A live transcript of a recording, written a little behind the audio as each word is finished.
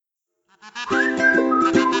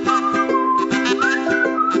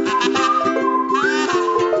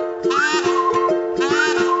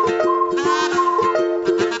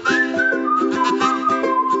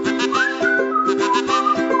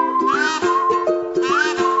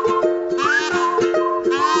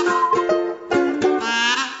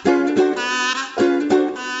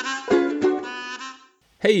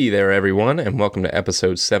Hey there, everyone, and welcome to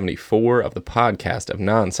episode 74 of the podcast of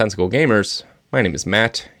Nonsensical Gamers. My name is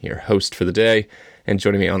Matt, your host for the day, and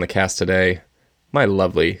joining me on the cast today, my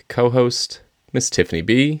lovely co-host, Miss Tiffany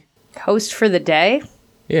B. Host for the day?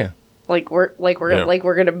 Yeah. Like we're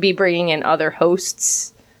gonna be bringing in other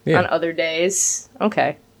hosts on other days.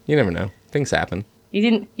 Okay. You never know. Things happen.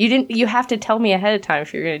 You have to tell me ahead of time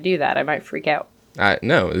if you're gonna do that. I might freak out.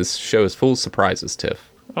 No, this show is full of surprises, Tiff.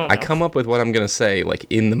 Oh, no. I come up with what I'm going to say, like,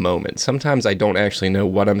 in the moment. Sometimes I don't actually know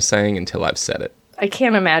what I'm saying until I've said it. I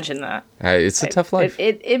can't imagine that. It's a tough life.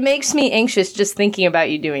 It makes me anxious just thinking about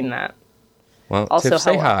you doing that. Well, also, Tiff,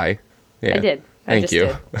 say hello. hi. Yeah. I did. Thank you.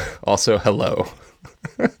 Did. Also, hello.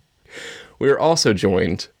 We're also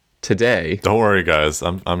joined today. Don't worry, guys.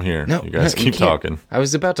 I'm here. No, you guys keep talking. I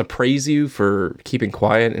was about to praise you for keeping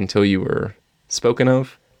quiet until you were spoken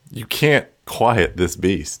of. You can't quiet this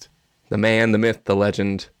beast. The man, the myth, the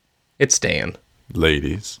legend. It's Dan.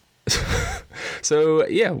 Ladies. So,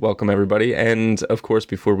 yeah, welcome everybody. And, of course,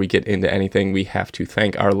 before we get into anything, we have to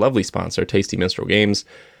thank our lovely sponsor, Tasty Minstrel Games,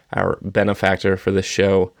 our benefactor for this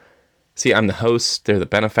show. See, I'm the host. They're the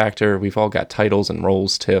benefactor. We've all got titles and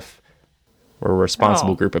roles, Tiff. We're a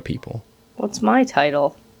responsible group of people. What's my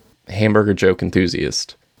title? Hamburger joke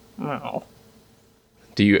enthusiast. Oh.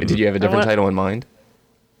 Did you have a different title in mind?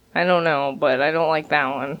 I don't know, but I don't like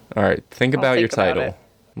that one. All right, think about your title.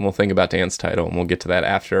 And we'll think about Dan's title, and we'll get to that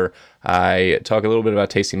after I talk a little bit about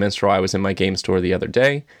Tasty Minstrel. I was in my game store the other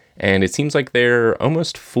day, and it seems like their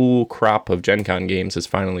almost full crop of Gen Con games has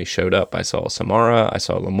finally showed up. I saw Samara, I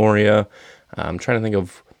saw Lemuria. I'm trying to think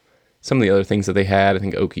of some of the other things that they had. I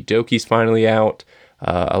think Okie Dokie's finally out.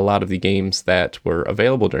 A lot of the games that were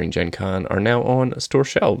available during Gen Con are now on store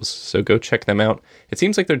shelves, so go check them out. It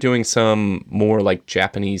seems like they're doing some more like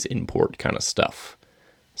Japanese import kind of stuff.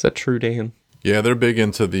 Is that true, Dan? Yeah, they're big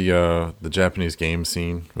into the Japanese game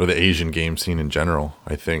scene, or the Asian game scene in general,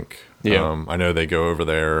 I think. Yeah. I know they go over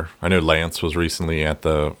there. I know Lance was recently at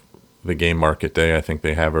the game market day. I think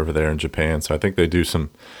they have over there in Japan, so I think they do some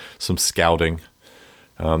scouting.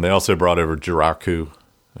 They also brought over Jiraku.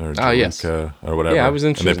 Or yes. Or whatever. Yeah, I was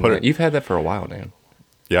interested in that. You've had that for a while, Dan.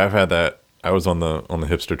 Yeah, I've had that. I was on the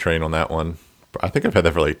hipster train on that one. I think I've had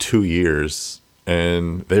that for like 2 years,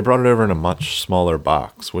 and they brought it over in a much smaller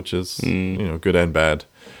box, which is good and bad.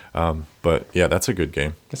 But yeah, that's a good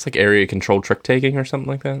game. It's like area control trick taking or something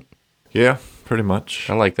like that. Yeah, pretty much.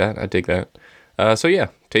 I like that. I dig that. So yeah,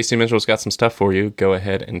 Tasty Minstrel's got some stuff for you. Go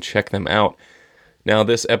ahead and check them out. Now,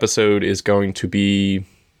 this episode is going to be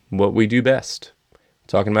what we do best.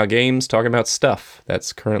 Talking about games, talking about stuff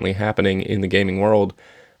that's currently happening in the gaming world.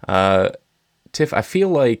 Tiff, I feel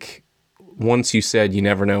like once you said you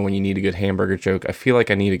never know when you need a good hamburger joke, I feel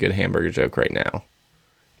like I need a good hamburger joke right now.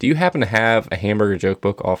 Do you happen to have a hamburger joke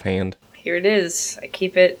book offhand? Here it is. I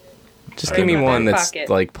keep it. Just give me one that's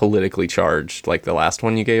like politically charged, like the last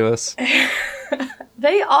one you gave us.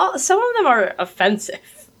 Some of them are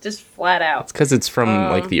offensive, just flat out. It's because it's from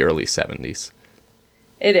like the early 70s.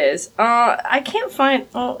 It is. I can't find...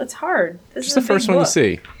 Oh, it's hard. This is the first one you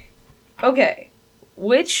see. Okay.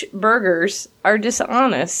 Which burgers are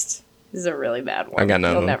dishonest? This is a really bad one. I got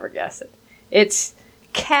none of You'll them. never guess it. It's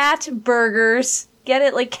cat burgers. Get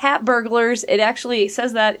it? Like cat burglars. It actually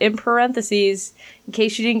says that in parentheses, in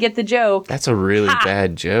case you didn't get the joke. That's a really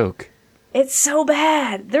bad joke. It's so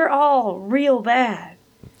bad. They're all real bad.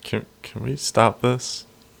 Can we stop this?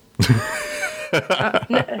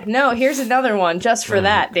 No, here's another one just for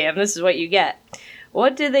that, Dan. This is what you get.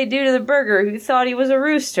 What did they do to the burger who thought he was a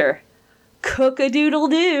rooster?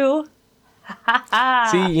 Cook-a-doodle-doo. See,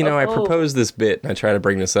 I proposed this bit, and I try to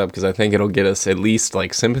bring this up because I think it'll get us at least,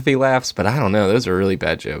 like, sympathy laughs, but I don't know. Those are really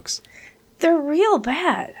bad jokes. They're real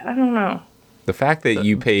bad. I don't know. The fact that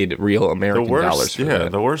you paid real American dollars for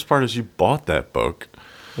that. The worst part is you bought that book.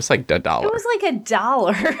 It's like $1. It was like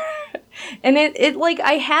 $1. And it like,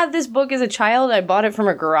 I had this book as a child. I bought it from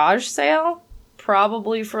a garage sale,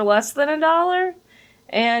 probably for less than $1.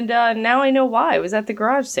 And now I know why. It was at the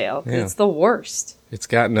garage sale. Yeah. It's the worst. It's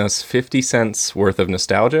gotten us 50 cents worth of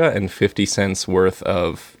nostalgia and 50 cents worth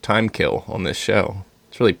of time kill on this show.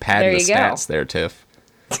 It's really padding the stats there, Tiff.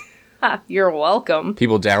 You're welcome.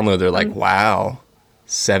 People download, they're like, wow,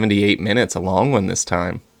 78 minutes, a long one this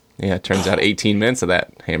time. Yeah, it turns out 18 minutes of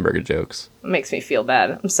that hamburger jokes. It makes me feel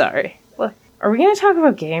bad. I'm sorry. What? Are we going to talk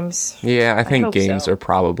about games? Yeah, I think games are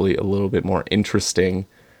probably a little bit more interesting.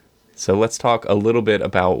 So let's talk a little bit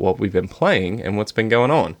about what we've been playing and what's been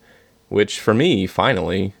going on. Which, for me,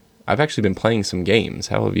 finally, I've actually been playing some games.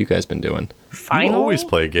 How have you guys been doing? Finally? You always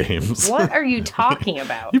play games. What are you talking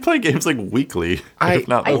about? You play games like weekly, if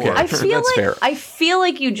not more. I feel That's like fair. I feel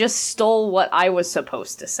like you just stole what I was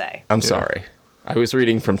supposed to say. I'm sorry. I was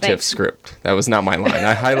reading from Tiff's script. That was not my line.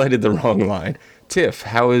 I highlighted the wrong line. Tiff,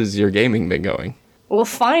 how has your gaming been going? Well,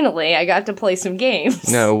 finally, I got to play some games.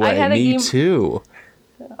 No way. I had Me too.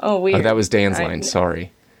 Oh, weird. Oh, that was Dan's line.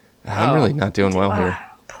 Sorry. I'm really not doing well here.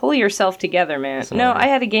 Pull yourself together, man. Sorry. No, I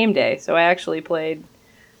had a game day, so I actually played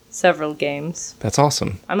several games. That's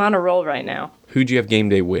awesome. I'm on a roll right now. Who'd you have game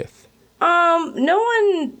day with? No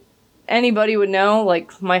one anybody would know,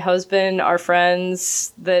 like my husband, our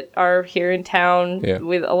friends that are here in town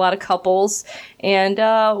with a lot of couples, and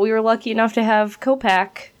we were lucky enough to have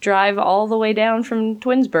Kopak drive all the way down from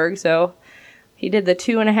Twinsburg, so he did the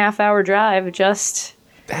 2.5 hour drive just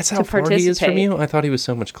That's how far he is from you? I thought he was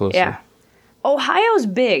so much closer. Yeah. Ohio's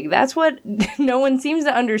big. That's what no one seems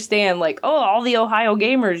to understand. Like, oh, all the Ohio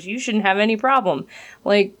gamers, you shouldn't have any problem.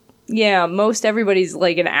 Like, yeah, most everybody's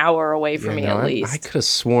like an hour away from me at least. I could have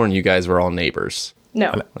sworn you guys were all neighbors.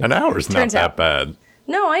 No. An hour's not that bad.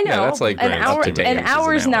 No, I know. No, that's like an hour. up to An Dan's is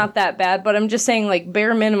hour's an hour. not that bad, but I'm just saying, like,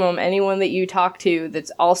 bare minimum, anyone that you talk to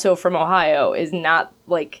that's also from Ohio is not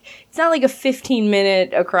like, it's not like a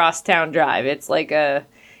 15-minute across town drive. It's like a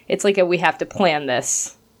we have to plan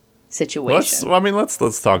this situation.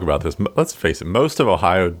 Let's talk about this. Let's face it, most of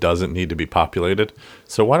Ohio doesn't need to be populated.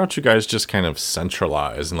 So why don't you guys just kind of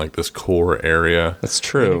centralize in like this core area? That's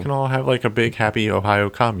true. And you can all have like a big happy Ohio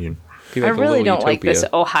commune. Be I like a really little don't like utopia. this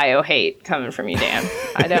Ohio hate coming from you, Dan.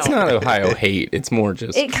 I don't. It's not Ohio hate. It's more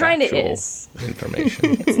just It kind of factual is.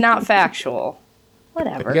 information. It's not factual.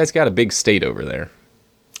 Whatever. You guys got a big state over there.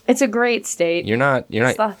 It's a great state. You're not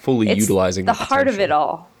fully it's utilizing the heart of it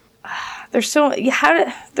all. There's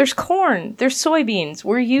there's corn, there's soybeans.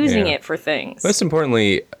 We're using Yeah. it for things. Most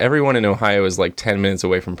importantly, everyone in Ohio is like 10 minutes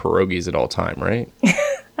away from pierogies at all time, right?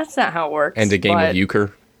 That's not how it works. And a game of but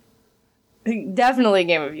euchre. Definitely a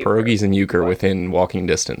game of euchre. Pierogies and euchre within walking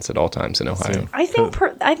distance at all times in Ohio. I think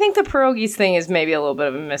the pierogies thing is maybe a little bit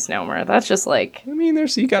of a misnomer. That's just like I mean,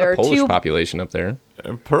 you got There a are Polish two- population up there.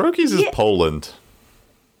 Pierogies is Poland.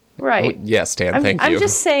 right. Oh, yes, Dan, thank you. I'm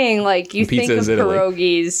just saying, like, you And pizza think of is Italy.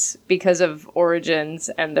 pierogies because of origins,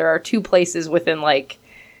 and there are two places within like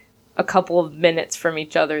a couple of minutes from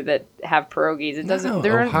each other that have pierogies. It doesn't. No,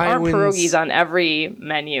 there aren't Ohioans- pierogies on every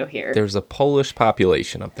menu here. There's a Polish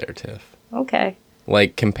population up there, Tiff. Okay.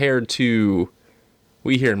 Like, compared to...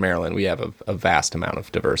 We here in Maryland, we have a vast amount of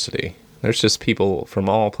diversity. There's just people from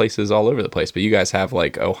all places all over the place. But you guys have,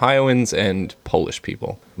 like, Ohioans and Polish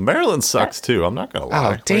people. Maryland sucks too. I'm not gonna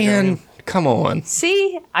lie. Oh, Dan, come on.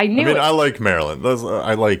 See, I knew I mean, it. I like Maryland.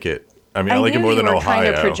 I like it. I mean, I like it knew more you than were Ohio.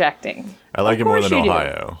 Kind of projecting. I like Of it more course than you do.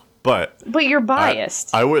 Ohio. But But you're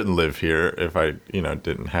biased. I wouldn't live here if I,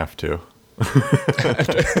 didn't have to.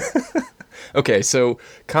 Okay, so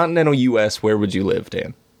continental U.S., where would you live,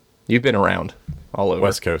 Dan? You've been around all over.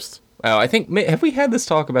 West Coast. Oh, I think... Have we had this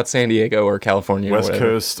talk about San Diego or California or West whatever?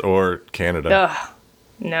 Coast or Canada. Ugh.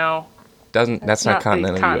 No. That's not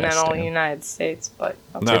continental, the continental U.S. Dan. United States, but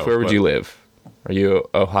okay. No. Tiff, where would but- you live? Are you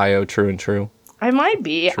Ohio true and true? I might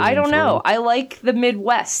be. True I don't and know. true. I like the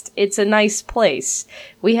Midwest. It's a nice place.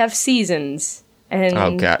 We have seasons. And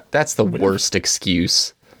Oh, God. That's the worst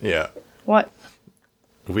excuse. Yeah. what?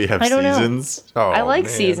 We have I don't know. seasons. Oh, I like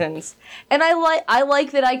man. seasons. And I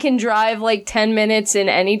like that I can drive like 10 minutes in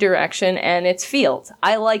any direction and it's fields.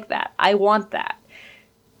 I like that. I want that.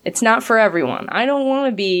 It's not for everyone. I don't want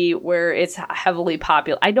to be where it's heavily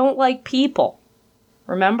popular. I don't like people.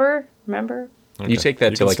 Remember? You take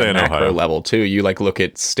that You to can like stay a in macro Ohio. level too. You like look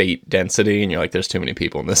at state density and you're like, there's too many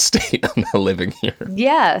people in this state. I'm not living here.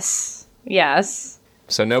 Yes.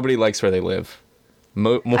 So nobody likes where they live.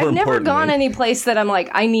 More I've never importantly- gone any place that I'm like,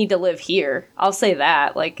 I need to live here. I'll say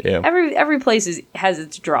that. Like Yeah. every place has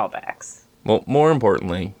its drawbacks. Well, more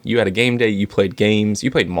importantly, you had a game day. You played games. You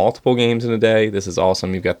played multiple games in a day. This is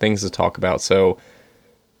awesome. You've got things to talk about. So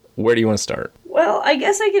where do you want to start? Well, I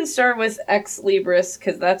guess I can start with Ex Libris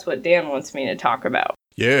because that's what Dan wants me to talk about.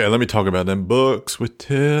 Yeah, let me talk about them books with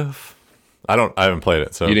Tiff. I haven't played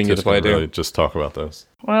it, so You didn't get Tiff's to play it, gonna Dan? really just talk about those.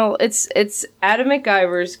 Well, it's Adam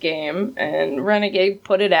McIver's game, and Renegade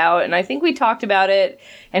put it out, and I think we talked about it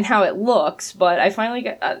and how it looks, but I finally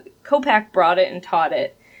got... Kopak brought it and taught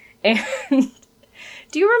it. And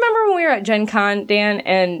do you remember when we were at Gen Con, Dan,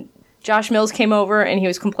 and Josh Mills came over and he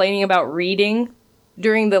was complaining about reading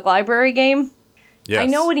during the library game? Yes. I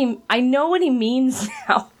know what he means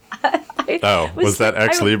now. Was that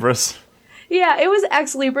Ex Libris? Yeah, it was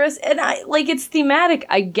Ex Libris, and it's thematic,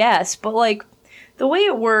 I guess, but like the way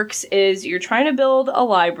it works is you're trying to build a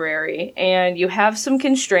library and you have some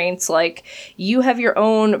constraints, like you have your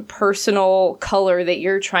own personal color that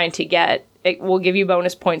you're trying to get. It will give you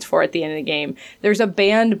bonus points for at the end of the game. There's a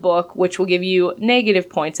banned book, which will give you negative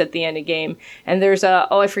points at the end of the game. And there's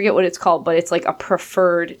I forget what it's called, but it's like a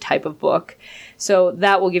preferred type of book. So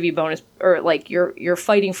that will give you bonus, or like you're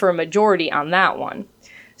fighting for a majority on that one.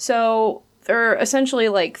 So there are essentially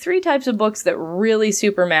like 3 types of books that really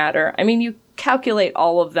super matter. I mean, you calculate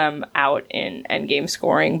all of them out in endgame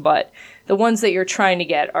scoring, but the ones that you're trying to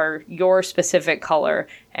get are your specific color,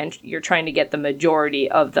 and you're trying to get the majority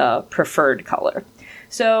of the preferred color.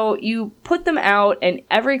 So you put them out, and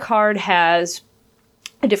every card has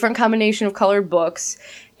a different combination of colored books,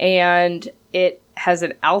 and it has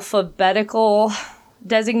an alphabetical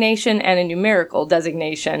designation and a numerical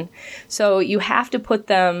designation. So you have to put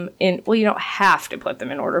them in, well, you don't have to put them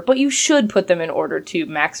in order, but you should put them in order to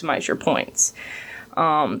maximize your points.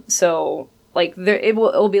 So like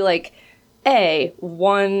it'll be like A,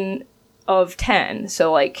 1 of 10.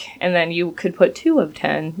 So like, and then you could put 2 of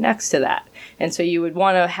 10 next to that. And so you would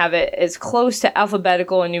want to have it as close to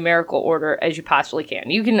alphabetical and numerical order as you possibly can.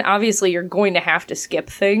 You can, obviously, you're going to have to skip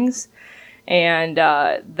things. And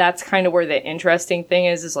that's kind of where the interesting thing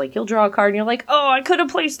is like you'll draw a card and you're like, oh, I could have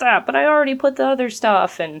placed that, but I already put the other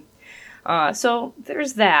stuff. And so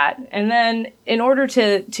there's that. And then in order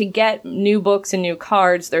to get new books and new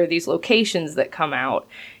cards, there are these locations that come out.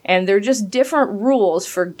 And they're just different rules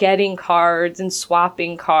for getting cards and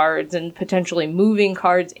swapping cards and potentially moving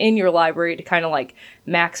cards in your library to kind of like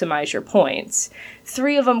maximize your points.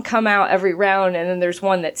 3 of them come out every round, and then there's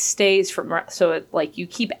one that stays from, so it, like you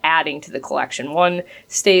keep adding to the collection. 1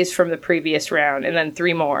 stays from the previous round, and then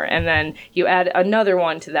 3 more, and then you add another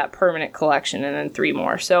one to that permanent collection, and then 3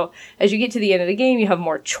 more. So as you get to the end of the game, you have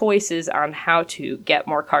more choices on how to get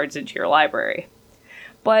more cards into your library.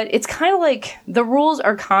 But it's kind of like the rules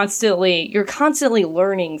are you're constantly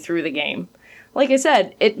learning through the game. Like I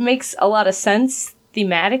said, it makes a lot of sense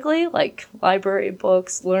thematically, like library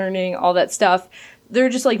books, learning, all that stuff. They're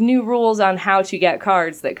just like new rules on how to get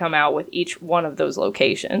cards that come out with each one of those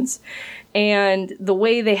locations. And the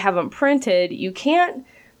way they have them printed, you can't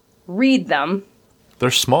read them.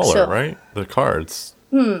 They're smaller, right? The cards.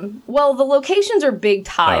 Well, the locations are big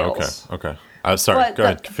tiles. Oh, okay. Sorry, go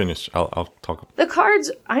ahead, finish. I'll talk. The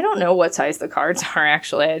cards, I don't know what size the cards are,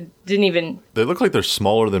 actually. I didn't even... They look like they're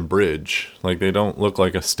smaller than Bridge. Like, they don't look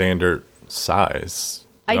like a standard size.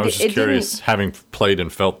 I was just curious, having played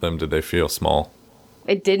and felt them, did they feel small?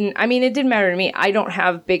 It didn't matter to me. I don't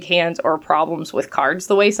have big hands or problems with cards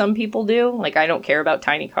the way some people do. Like, I don't care about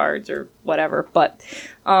tiny cards or whatever. But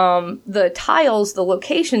the tiles, the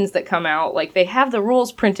locations that come out, like, they have the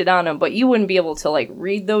rules printed on them, but you wouldn't be able to, like,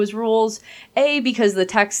 read those rules. A, because the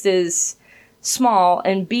text is small,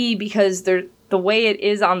 and B, because the way it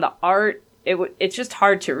is on the art, it's just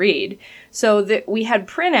hard to read. So we had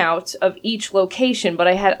printouts of each location, but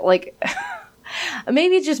I had, like...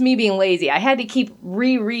 Maybe it's just me being lazy. I had to keep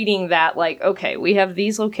rereading that, like, okay, we have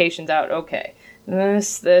these locations out, okay,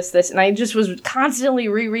 this, and I just was constantly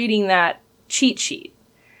rereading that cheat sheet.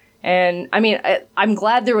 And, I mean, I'm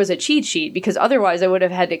glad there was a cheat sheet, because otherwise I would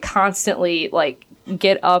have had to constantly, like,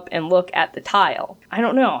 get up and look at the tile. I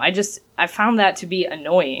don't know, I found that to be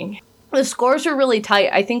annoying. The scores were really tight.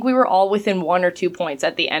 I think we were all within 1 or 2 points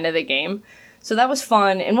at the end of the game. So that was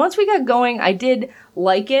fun. And once we got going, I did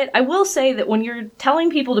like it. I will say that when you're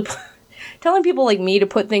telling people like me to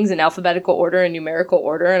put things in alphabetical order and numerical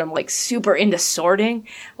order, and I'm like super into sorting,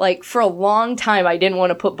 like for a long time, I didn't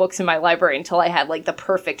want to put books in my library until I had like the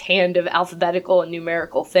perfect hand of alphabetical and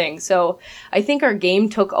numerical things. So I think our game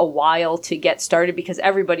took a while to get started because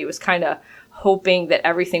everybody was kind of hoping that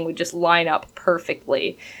everything would just line up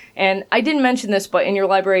perfectly. And I didn't mention this, but in your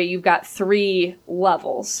library, you've got 3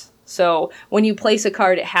 levels. So when you place a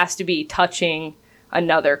card, it has to be touching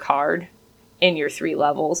another card in your 3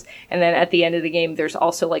 levels. And then at the end of the game, there's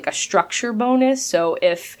also like a structure bonus. So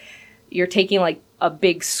if you're taking like a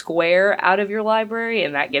big square out of your library,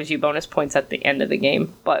 and that gives you bonus points at the end of the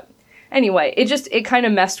game. But anyway, it kind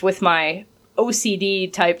of messed with my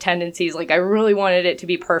OCD type tendencies. Like I really wanted it to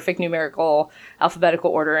be perfect numerical,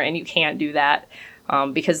 alphabetical order, and you can't do that.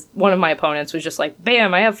 Because one of my opponents was just like,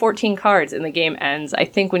 bam, I have 14 cards, and the game ends. I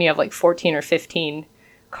think when you have like 14 or 15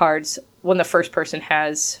 cards, when the first person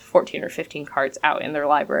has 14 or 15 cards out in their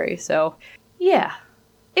library. So, yeah,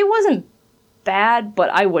 it wasn't bad, but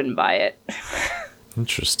I wouldn't buy it.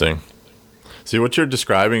 Interesting. See, what you're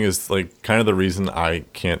describing is like kind of the reason I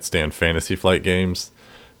can't stand Fantasy Flight games,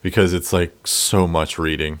 because it's like so much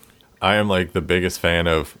reading. I am like the biggest fan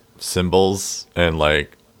of symbols and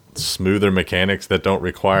like smoother mechanics that don't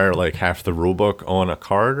require like half the rule book on a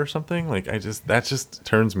card or something. Like that just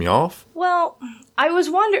turns me off. Well,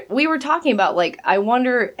 we were talking about, like, I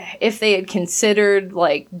wonder if they had considered,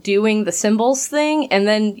 like, doing the symbols thing, and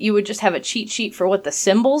then you would just have a cheat sheet for what the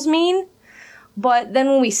symbols mean. But then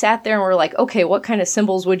when we sat there and we're like, okay, what kind of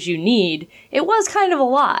symbols would you need? It was kind of a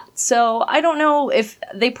lot. So I don't know if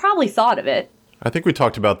they probably thought of it. I think we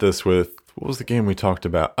talked about this with, what was the game we talked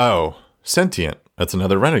about? Oh, Sentient. That's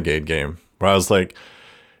another Renegade game where I was like,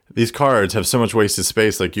 these cards have so much wasted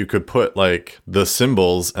space. Like you could put like the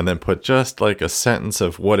symbols and then put just like a sentence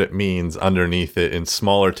of what it means underneath it in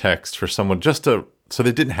smaller text for someone so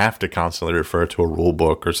they didn't have to constantly refer to a rule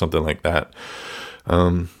book or something like that.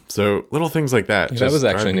 So little things like that. That was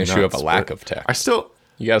actually an issue of a lack of text.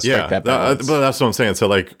 You got to strike that balance. But that's what I'm saying. So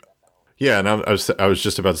like, yeah, and I was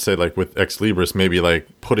just about to say, like with Ex Libris, maybe like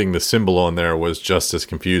putting the symbol on there was just as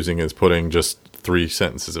confusing as putting just 3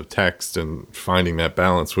 sentences of text, and finding that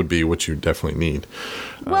balance would be what you definitely need.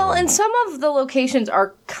 Well, and some of the locations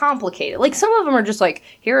are complicated. Like some of them are just like,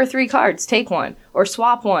 here are 3 cards, take one or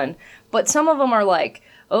swap one. But some of them are like,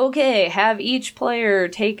 okay, have each player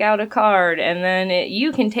take out a card, and then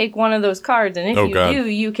you can take one of those cards, and if do,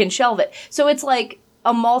 you can shelve it. So it's like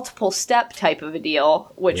a multiple step type of a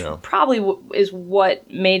deal, which probably is what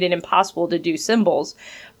made it impossible to do symbols.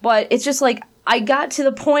 But it's just like, I got to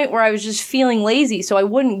the point where I was just feeling lazy, so I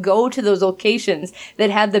wouldn't go to those locations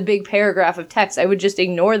that had the big paragraph of text. I would just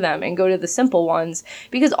ignore them and go to the simple ones,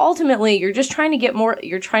 because ultimately you're just trying to get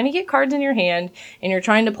you're trying to get cards in your hand, and you're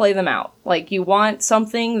trying to play them out. Like, you want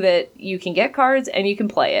something that you can get cards and you can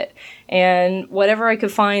play it. And whatever I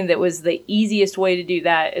could find that was the easiest way to do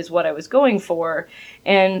that is what I was going for.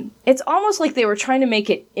 And it's almost like they were trying to make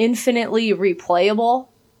it infinitely replayable.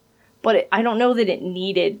 But I don't know that it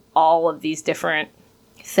needed all of these different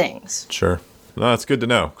things. Sure. No, that's good to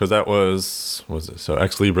know, because that was it? So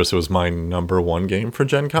Ex Libris was my number 1 game for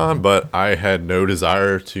Gen Con, but I had no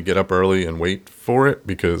desire to get up early and wait for it,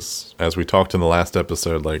 because as we talked in the last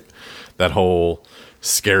episode, like that whole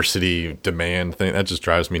scarcity demand thing, that just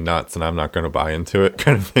drives me nuts, and I'm not going to buy into it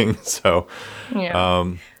kind of thing. So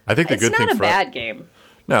I think it's not a bad game.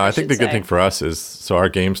 No, I think the good thing for us is, so our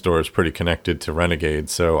game store is pretty connected to Renegade,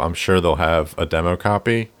 so I'm sure they'll have a demo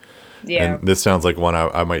copy. Yeah. And this sounds like one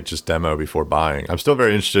I might just demo before buying. I'm still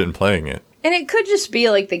very interested in playing it. And it could just be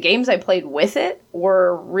like the games I played with it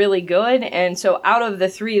were really good, and so out of the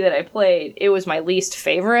 3 that I played, it was my least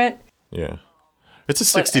favorite. Yeah. It's a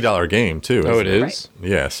 $60 game, too. Oh, it is? Right.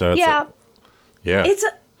 Yeah, so it's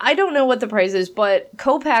I don't know what the price is, but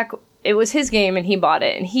Kopak, it was his game and he bought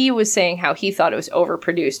it, and he was saying how he thought it was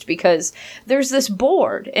overproduced because there's this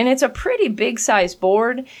board, and it's a pretty big size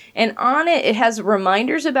board, and on it has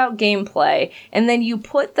reminders about gameplay, and then you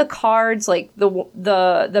put the cards, like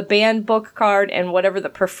the banned book card and whatever the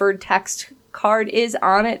preferred text card is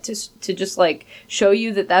on it to just like show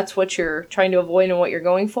you that that's what you're trying to avoid and what you're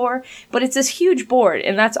going for. But it's this huge board,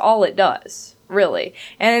 and that's all it does, really.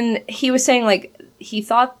 And he was saying like he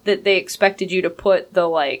thought that they expected you to put the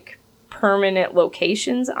like permanent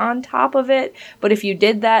locations on top of it, but if you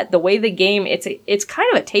did that, the way the game, it's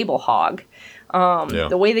kind of a table hog.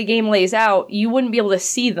 The way the game lays out, you wouldn't be able to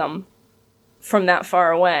see them from that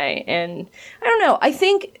far away. And I don't know, I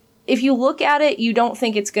think if you look at it, you don't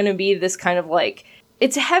think it's going to be this kind of like,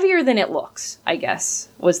 it's heavier than it looks, I guess,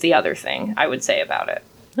 was the other thing I would say about it.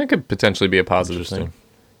 That could potentially be a positive thing.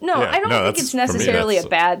 No, I don't think it's necessarily a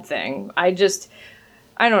bad thing.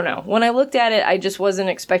 I don't know. When I looked at it, I just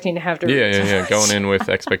wasn't expecting to have to read so much. Going in with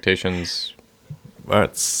expectations.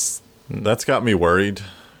 That's got me worried.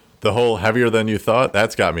 The whole heavier than you thought,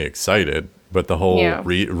 that's got me excited. But the whole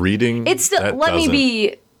reading, it's still,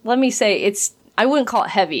 let me say, I wouldn't call it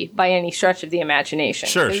heavy by any stretch of the imagination.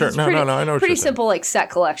 Sure. No, I know what pretty simple, like,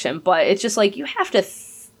 set collection. But it's just like, you have to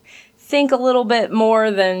think a little bit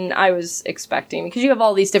more than I was expecting, because you have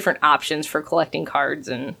all these different options for collecting cards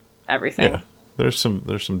and everything. Yeah. There's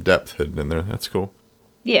some depth hidden in there. That's cool.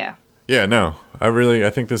 Yeah. Yeah, no. I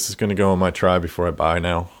think this is going to go on my try before I buy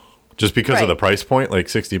now. Just because of the price point, like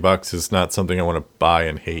 $60 is not something I want to buy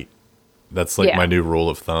and hate. That's like my new rule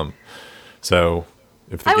of thumb. So,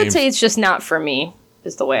 if I would say it's just not for me,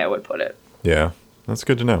 is the way I would put it. Yeah. That's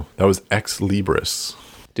good to know. That was Ex Libris.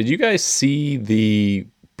 Did you guys see the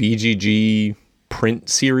BGG print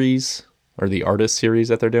series or the artist series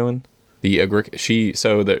that they're doing? If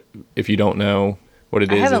you don't know what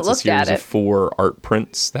it is, it's a series of 4 art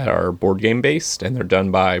prints that are board game based, and they're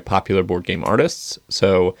done by popular board game artists.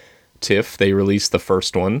 So TIFF, they released the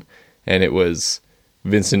first one, and it was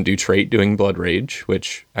Vincent Dutrait doing Blood Rage,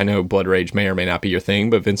 which I know Blood Rage may or may not be your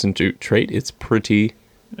thing, but Vincent Dutrait, it's pretty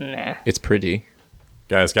Nah. It's pretty.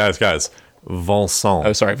 Guys. Vincent.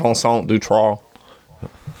 Oh, sorry, Vincent Dutroux.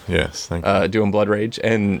 Yes, thank you. Doing Blood Rage,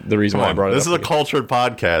 and the reason why I brought it this up. This is a cultured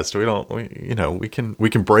podcast. We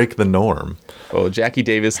can break the norm. Well, Jackie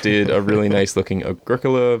Davis did a really nice looking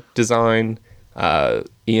Agricola design.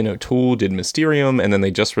 Ian O'Toole did Mysterium, and then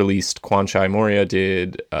they just released Quan Chai Moria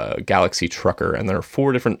did Galaxy Trucker, and there are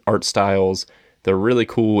 4 different art styles. They're really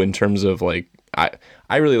cool in terms of like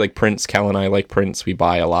I really like prints. Cal and I like prints. We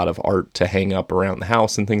buy a lot of art to hang up around the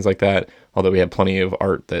house and things like that. Although we have plenty of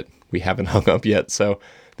art that we haven't hung up yet. So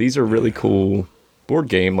these are really cool board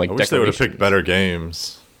game like. I wish they would have picked better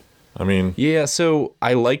games. I mean, yeah. So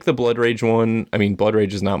I like the Blood Rage one. I mean, Blood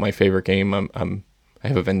Rage is not my favorite game. I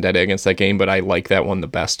have a vendetta against that game, but I like that one the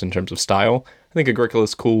best in terms of style. I think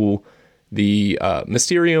Agricola's cool. The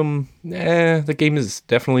Mysterium, the game is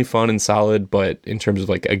definitely fun and solid, but in terms of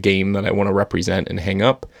like a game that I want to represent and hang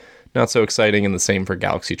up, not so exciting. And the same for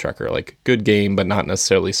Galaxy Trucker, like good game, but not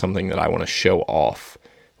necessarily something that I want to show off,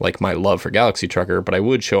 like my love for Galaxy Trucker, but I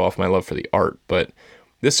would show off my love for the art. But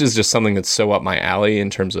this is just something that's so up my alley in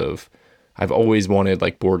terms of I've always wanted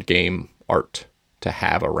like board game art to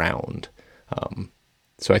have around.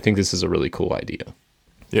 So I think this is a really cool idea.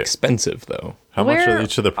 Yeah. Expensive though. How much are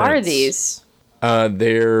each of the prints? Are these?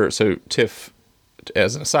 So Tiff,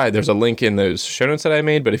 as an aside, there's a link in those show notes that I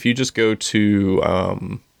made, but if you just go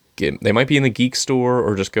to they might be in the Geek Store,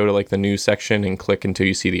 or just go to like the news section and click until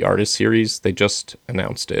you see the artist series. They just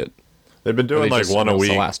announced it. They've been doing like one a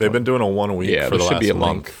week. They've been doing a one a week for the last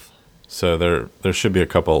month. So there should be a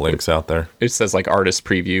couple of links out there. It says like artist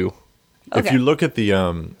preview. Okay. If you look at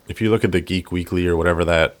the Geek Weekly or whatever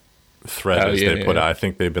that thread is they put out, I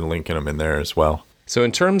think they've been linking them in there as well. So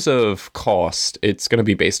in terms of cost, it's going to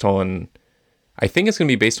be based on, I think it's going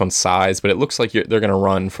to be based on size, but it looks like they're going to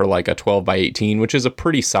run for like a 12 by 18, which is a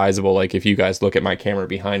pretty sizable, like if you guys look at my camera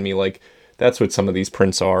behind me, like that's what some of these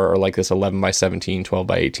prints are, or like this 11 by 17, 12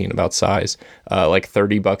 by 18 about size, like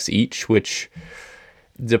 $30 each, which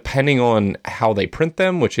depending on how they print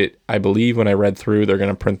them, which I believe when I read through, they're going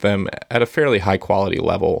to print them at a fairly high quality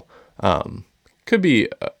level. Could be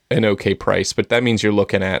an okay price, but that means you're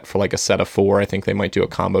looking at, for like a set of 4, I think they might do a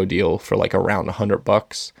combo deal for like around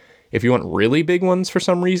 $100. If you want really big ones for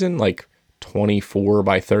some reason, like 24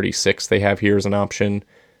 by 36 they have here as an option.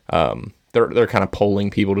 They're kind of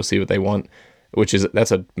polling people to see what they want,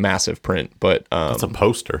 that's a massive print, but that's a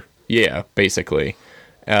poster. Yeah, basically.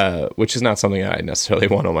 Which is not something I necessarily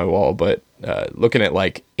want on my wall, but looking at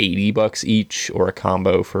like $80 each, or a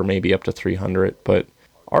combo for maybe up to $300. But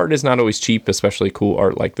art is not always cheap, especially cool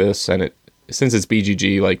art like this, and since it's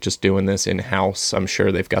BGG, like just doing this in-house, I'm sure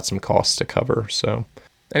they've got some costs to cover. So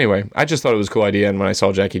anyway, I just thought it was a cool idea, and when I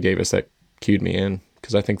saw Jackie Davis, that cued me in,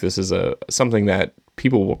 because I think this is something that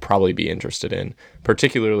people will probably be interested in,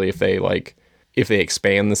 particularly if they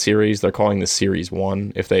expand the series. They're calling this Series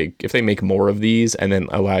 1. If they make more of these and then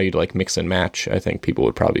allow you to like mix and match, I think people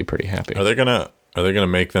would probably be pretty happy. Are they gonna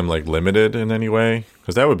make them like limited in any way?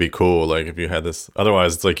 Because that would be cool. Like if you had this.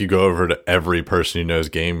 Otherwise, it's like you go over to every person you know's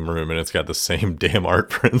game room and it's got the same damn art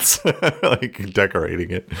prints, like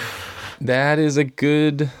decorating it. That is a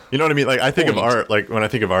good. You know what I mean? Like I think of art. Like when I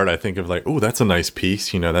think of art, I think of like, oh, that's a nice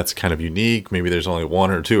piece. You know, that's kind of unique. Maybe there's only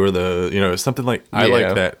 1 or 2 or something like. I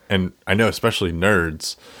like that, and I know especially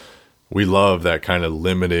nerds, we love that kind of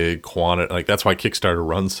limited quantity. Like that's why Kickstarter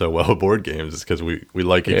runs so well with board games, is because we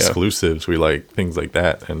like exclusives. We like things like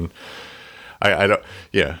that, and I don't.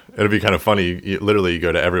 Yeah, it'll be kind of funny. You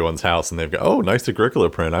go to everyone's house and they've got, oh, nice Agricola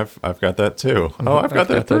print. I've got that too. Oh, I've got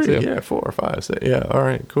that 3. Yeah, 4 or 5. 6. Yeah, all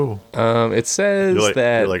right, cool. It says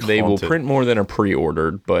that they will print more than are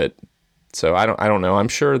pre-ordered, but so I don't know. I'm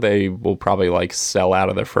sure they will probably like sell out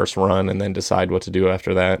of their first run and then decide what to do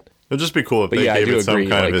after that. It'd just be cool if they gave it some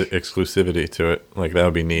kind of exclusivity to it. Like that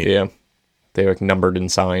would be neat. Yeah, they like numbered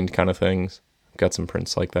and signed kind of things. Got some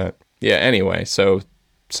prints like that. Yeah. Anyway, so.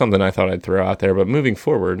 Something I thought I'd throw out there, but moving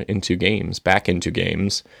forward back into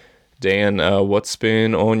games, Dan, what's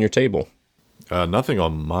been on your table? Nothing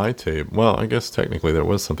on my table. Well, I guess technically there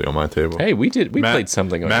was something on my table. Hey, we played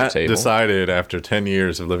something on your table. Matt decided after 10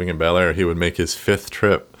 years of living in Bel Air, he would make his 5th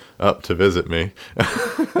trip up to visit me.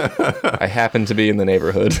 I happened to be in the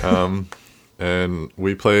neighborhood. And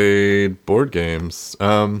we played board games.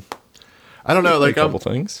 I don't know, like a couple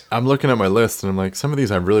things. I'm looking at my list and I'm like, some of these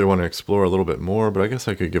I really want to explore a little bit more, but I guess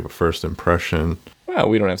I could give a first impression. Well,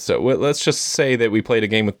 we don't have to. Let's just say that we played a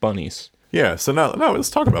game with bunnies. Yeah, so now let's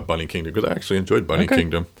talk about Bunny Kingdom, because I actually enjoyed Bunny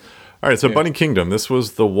Kingdom. All right, so Bunny Kingdom, this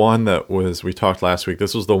was the one we talked last week,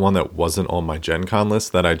 this was the one that wasn't on my Gen Con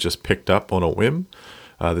list that I just picked up on a whim.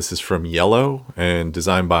 This is from Yellow and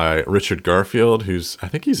designed by Richard Garfield, I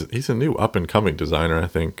think he's a new up and coming designer. I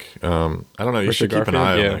think I don't know. You should keep an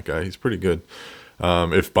eye on that guy. He's pretty good.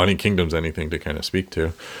 If Bunny Kingdom's anything to kind of speak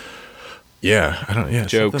to, yeah, I don't. Yeah,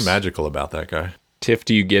 Jokes. Something magical about that guy. Tiff,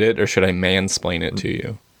 do you get it, or should I mansplain it to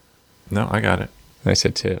you? No, I got it. I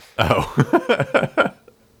said Tiff. Oh,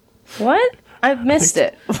 What? I've missed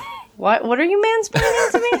it. What are you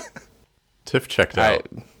mansplaining to me? Tiff checked out.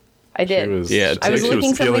 I did. I was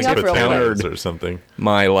looking something up real quick. Or something.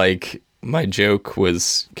 My joke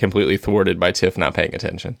was completely thwarted by Tiff not paying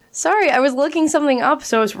attention. Sorry, I was looking something up,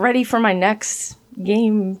 so I was ready for my next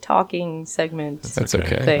game talking segment. That's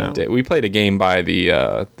okay. Thing. We played a game by the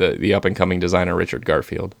up and coming designer Richard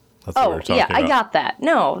Garfield. That's what we were talking about. I got that.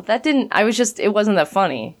 No, that didn't. It wasn't that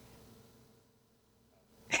funny.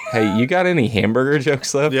 Hey, you got any hamburger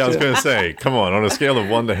jokes left? Yeah, I was going to say, come on a scale of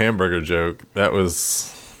 1 to hamburger joke, that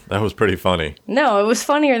was pretty funny. No, it was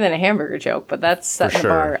funnier than a hamburger joke, but that's setting the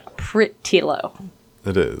bar pretty low.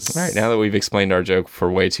 It is. All right, now that we've explained our joke for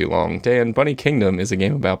way too long, Dan, Bunny Kingdom is a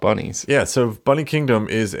game about bunnies. Yeah, so Bunny Kingdom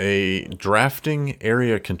is a drafting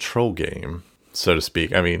area control game, so to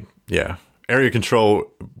speak. I mean, yeah, area control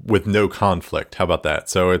with no conflict. How about that?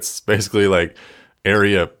 So it's basically like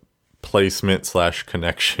area placement /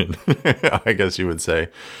 connection, I guess you would say.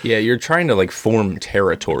 Yeah, you're trying to like form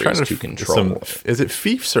territories to control. Is it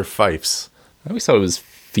fiefs or fiefs? I always thought it was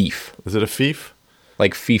fief. Is it a fief?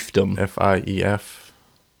 Like fiefdom. Fief.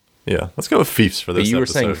 Yeah, let's go with fiefs for this. But you were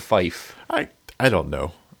episode. saying fife. I don't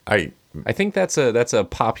know. I think that's a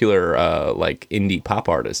popular like indie pop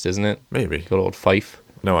artist, isn't it? Maybe. Good old fife.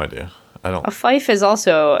 No idea. I don't. A fife is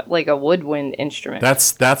also like a woodwind instrument.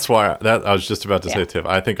 That's why I was just about to say, Tiff.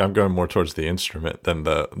 I think I'm going more towards the instrument than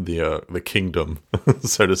the kingdom,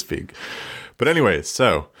 so to speak. But anyway,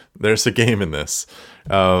 so there's a game in this.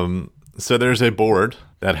 So there's a board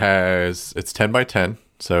that it's 10 by 10.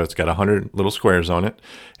 So it's got 100 little squares on it.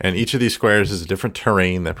 And each of these squares is a different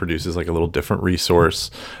terrain that produces like a little different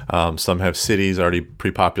resource. Some have cities already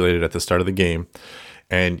pre-populated at the start of the game.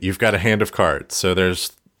 And you've got a hand of cards. So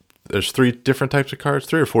there's 3 different types of cards,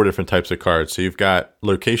 3 or 4 different types of cards. So you've got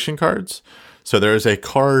location cards. So there's a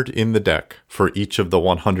card in the deck for each of the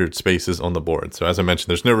 100 spaces on the board. So as I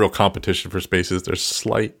mentioned, there's no real competition for spaces. There's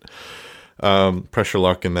slight pressure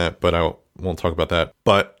luck in that, but I won't talk about that.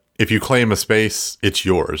 But if you claim a space, it's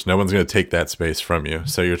yours. No one's going to take that space from you.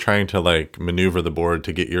 So you're trying to like maneuver the board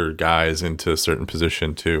to get your guys into a certain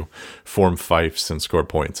position to form fiefs and score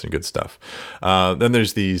points and good stuff. Then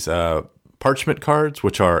there's these parchment cards,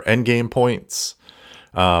 which are endgame points,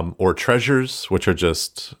 or treasures, which are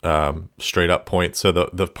just straight up points. So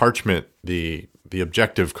the parchment, the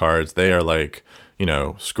objective cards, they are like,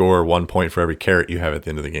 score 1 point for every carrot you have at the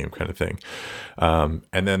end of the game kind of thing.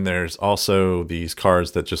 And then there's also these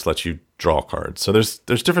cards that just let you draw cards. So there's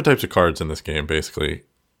different types of cards in this game, basically,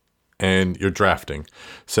 and you're drafting.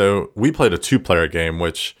 So we played a 2-player game,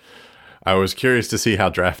 which I was curious to see how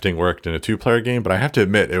drafting worked in a 2-player game, but I have to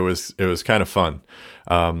admit it was kind of fun.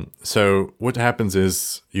 So what happens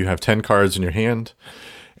is you have 10 cards in your hand,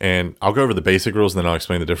 and I'll go over the basic rules and then I'll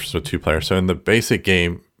explain the difference with 2-player. So in the basic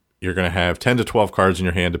game, you're going to have 10 to 12 cards in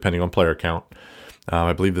your hand, depending on player count.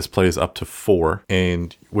 I believe this plays up to 4.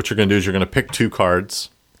 And what you're going to do is you're going to pick 2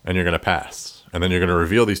 cards and you're going to pass. And then you're going to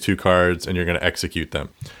reveal these 2 cards and you're going to execute them.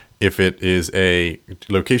 If it is a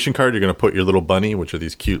location card, you're going to put your little bunny, which are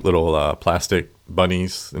these cute little plastic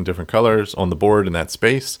bunnies in different colors, on the board in that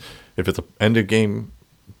space. If it's an end of game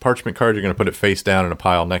parchment card, you're going to put it face down in a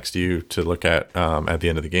pile next to you to look at the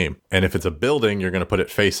end of the game. And if it's a building, you're going to put it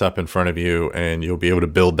face up in front of you, and you'll be able to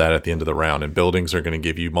build that at the end of the round. And buildings are going to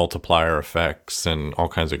give you multiplier effects and all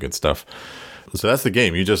kinds of good stuff. So that's the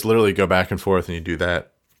game. You just literally go back and forth and you do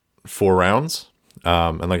that 4 rounds.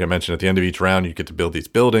 And like I mentioned, at the end of each round, you get to build these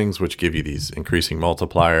buildings, which give you these increasing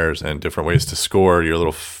multipliers and different ways to score your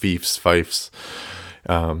little fiefs.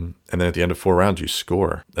 And then at the end of 4 rounds, you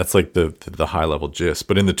score. That's like the high level gist.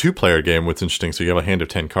 But in the 2-player game, what's interesting, so you have a hand of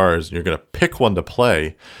 10 cards, and you're going to pick one to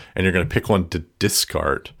play, and you're going to pick one to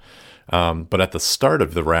discard. But at the start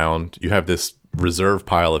of the round, you have this reserve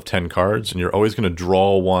pile of 10 cards, and you're always going to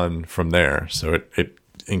draw one from there. So it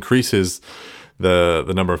increases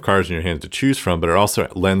the number of cards in your hand to choose from, but it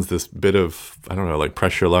also lends this bit of, like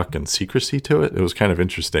pressure luck and secrecy to it. It was kind of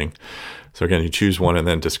interesting. So again, you choose one and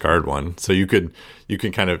then discard one. So you could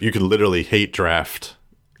literally hate draft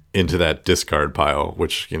into that discard pile,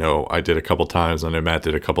 which, I did a couple times. I know Matt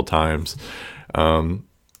did a couple times. It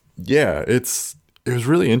was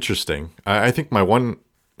really interesting. I think my one,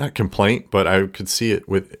 not complaint, but I could see it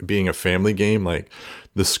with being a family game. Like,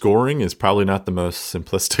 the scoring is probably not the most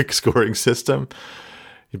simplistic scoring system.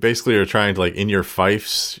 You basically are trying to, like, in your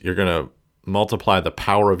fiefs, you're going to multiply the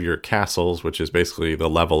power of your castles, which is basically the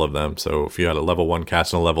level of them. So if you had a level 1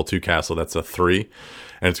 castle and a level 2 castle, that's a 3.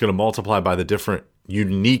 And it's going to multiply by the different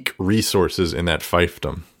unique resources in that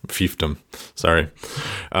fiefdom. Sorry.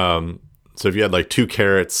 So if you had like 2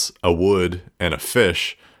 carrots, a wood, and a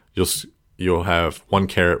fish, you'll have 1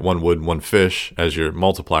 carrot, 1 wood, 1 fish as your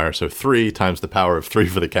multiplier. So 3 times the power of 3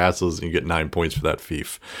 for the castles, and you get 9 points for that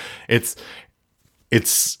fief.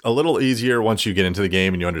 It's a little easier once you get into the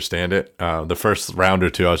game and you understand it. The first round or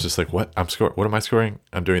two, I was just like, what? What am I scoring?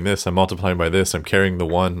 I'm doing this. I'm multiplying by this. I'm carrying the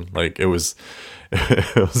 1. Like, it was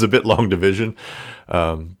it was a bit long division.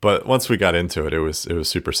 But once we got into it, it was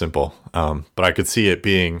super simple. But I could see it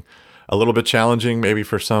being a little bit challenging maybe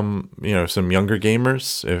for some younger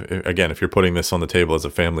gamers. If you're putting this on the table as a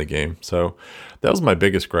family game. So that was my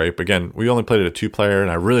biggest gripe. Again, we only played it a 2-player, and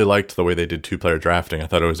I really liked the way they did 2-player drafting. I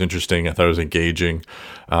thought it was interesting. I thought it was engaging.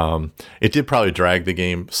 It did probably drag the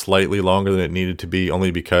game slightly longer than it needed to be,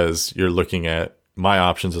 only because you're looking at my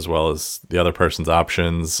options as well as the other person's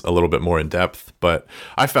options a little bit more in depth. But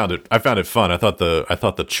I found it fun. I thought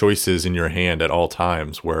the choices in your hand at all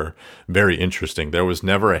times were very interesting. There was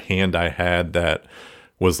never a hand I had that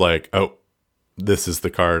was like, oh, this is the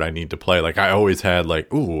card I need to play. Like, I always had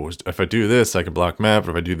like, ooh, if I do this, I could block map.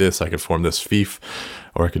 Or if I do this, I could form this fief,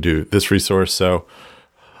 or I could do this resource. So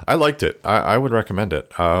I liked it. I would recommend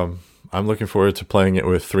it. I'm looking forward to playing it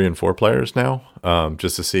with 3 and 4 players now,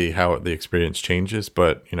 just to see how the experience changes.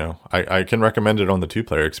 But, I can recommend it on the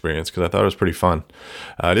 2-player experience because I thought it was pretty fun.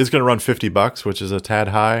 It is going to run $50, which is a tad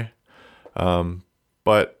high.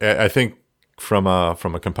 But I think from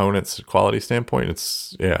a components quality standpoint,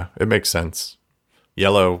 it makes sense.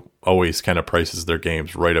 Yellow always kind of prices their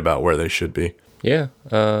games right about where they should be. Yeah,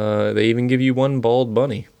 they even give you 1 bald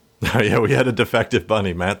bunny. Yeah, we had a defective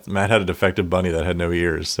bunny. Matt had a defective bunny that had no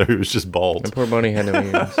ears, so he was just bald. The poor bunny had no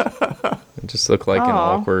ears. It just looked like an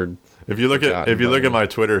awkward. If you look at my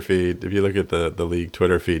Twitter feed, if you look at the league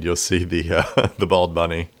Twitter feed, you'll see the bald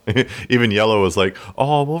bunny. Even Yellow was like,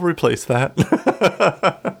 "Oh, we'll replace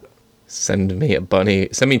that." Send me a bunny.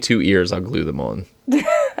 Send me 2 ears. I'll glue them on.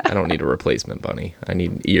 I don't need a replacement bunny. I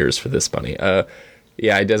need ears for this bunny.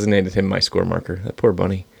 Yeah, I designated him my score marker. That poor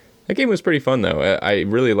bunny. That game was pretty fun, though. I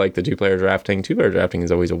really like the 2-player drafting. 2-player drafting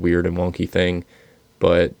is always a weird and wonky thing,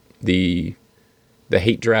 but the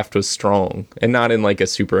hate draft was strong, and not in like a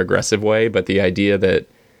super aggressive way, but the idea that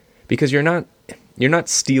because you're not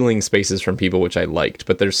stealing spaces from people, which I liked,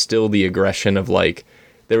 but there's still the aggression of like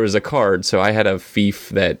there was a card, so I had a fief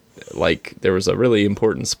that like there was a really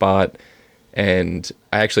important spot, and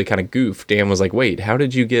I actually kind of goofed. Dan was like, "Wait, how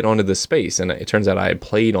did you get onto this space?" And it turns out I had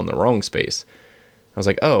played on the wrong space. I was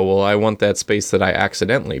like, oh, well, I want that space that I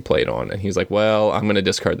accidentally played on. And he's like, well, I'm going to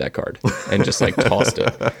discard that card. And just like tossed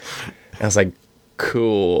it. And I was like,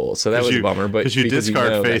 cool. So that was a bummer. But because you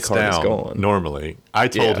discard face down normally. I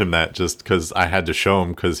told him that just because I had to show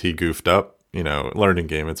him because he goofed up. Learning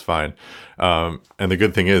game, it's fine. And the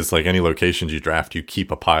good thing is, like any locations you draft, you keep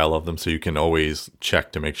a pile of them so you can always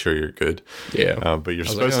check to make sure you're good. Yeah. But you're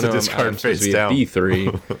supposed to discard face down.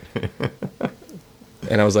 B3.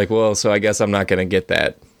 And I was like, well, so I guess I'm not going to get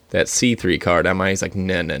that C3 card, am I? He's like,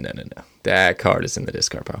 no. That card is in the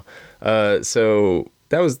discard pile. So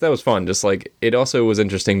that was fun. Just like, it also was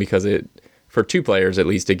interesting because for 2 players, at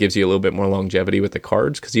least, it gives you a little bit more longevity with the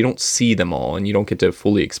cards because you don't see them all and you don't get to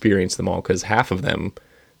fully experience them all because half of them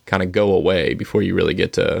kind of go away before you really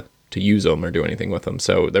get to use them or do anything with them.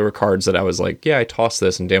 So there were cards that I was like, yeah, I tossed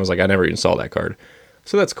this. And Dan was like, I never even saw that card.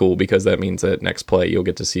 So that's cool because that means that next play you'll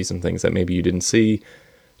get to see some things that maybe you didn't see.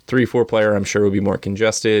 3-4 player I'm sure would be more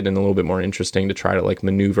congested and a little bit more interesting to try to like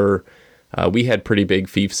maneuver. We had pretty big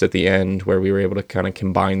fiefs at the end where we were able to kind of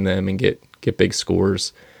combine them and get big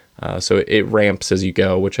scores. So it ramps as you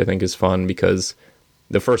go, which I think is fun because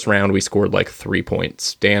the first round we scored like 3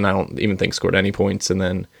 points. Dan, I don't even think scored any points. And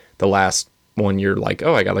then the last one you're like,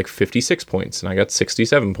 oh, I got like 56 points and I got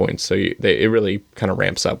 67 points. So it really kind of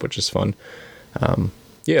ramps up, which is fun.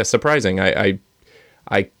 Yeah, surprising.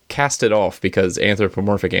 I cast it off because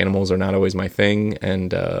anthropomorphic animals are not always my thing,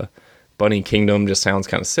 and Bunny Kingdom just sounds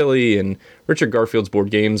kind of silly, and Richard Garfield's board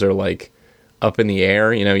games are like up in the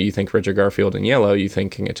air. You think Richard Garfield in yellow, you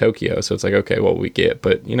think King of Tokyo, so it's like, okay, well, we get,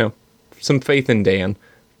 but some faith in Dan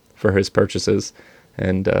for his purchases,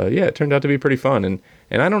 and yeah, it turned out to be pretty fun,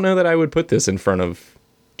 and I don't know that I would put this in front of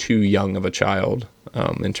too young of a child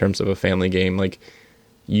in terms of a family game. Like,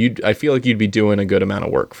 I feel like you'd be doing a good amount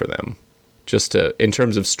of work for them just in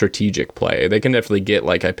terms of strategic play. They can definitely get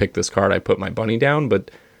like, I picked this card, I put my bunny down, but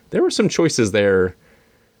there were some choices there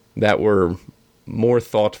that were more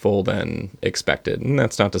thoughtful than expected. And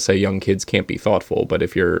that's not to say young kids can't be thoughtful, but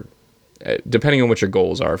if you're, depending on what your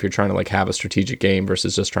goals are, if you're trying to like have a strategic game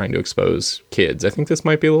versus just trying to expose kids, I think this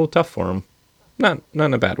might be a little tough for them. Not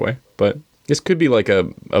in a bad way, but this could be like a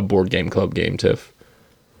board game club game, Tiff.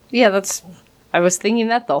 Yeah, I was thinking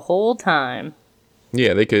that the whole time.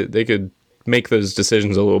 Yeah, they could make those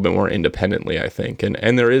decisions a little bit more independently, I think.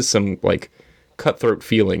 And there is some like cutthroat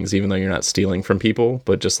feelings, even though you're not stealing from people,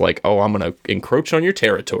 but just like, oh, I'm gonna encroach on your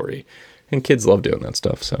territory, and kids love doing that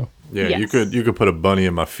stuff. So yeah, yes. you could put a bunny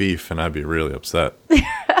in my fief, and I'd be really upset.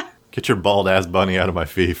 Get your bald ass bunny out of my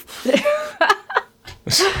fief.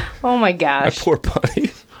 Oh my gosh, my poor bunny.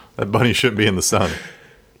 That bunny shouldn't be in the sun.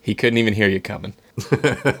 He couldn't even hear you coming.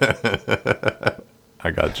 I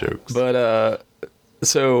got jokes. But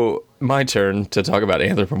so my turn to talk about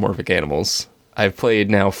anthropomorphic animals. I've played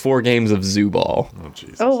now 4 games of Zoo Ball. Oh,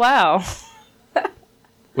 Jesus. Oh, wow.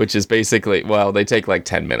 Which is basically, well, they take like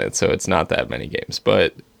 10 minutes, so it's not that many games.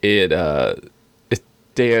 But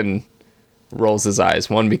Dan rolls his eyes.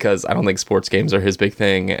 One, because I don't think sports games are his big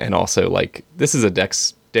thing. And also, like, this is a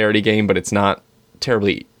dexterity game, but it's not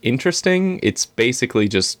terribly interesting. It's basically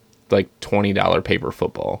just like $20 paper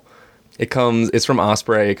football. It's from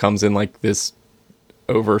Osprey. It comes in like this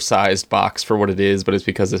oversized box for what it is, but it's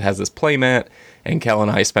because it has this playmat, and Kel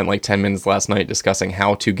and I spent like 10 minutes last night discussing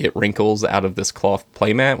how to get wrinkles out of this cloth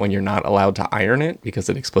playmat when you're not allowed to iron it, because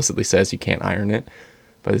it explicitly says you can't iron it,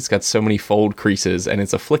 but it's got so many fold creases, and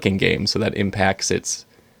it's a flicking game, so that impacts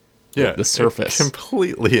the surface. It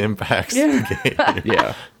completely impacts the game.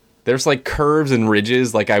 Yeah. There's like curves and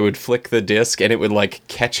ridges, like I would flick the disc and it would like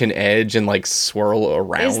catch an edge and like swirl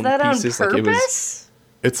around. Is that pieces. on purpose? Like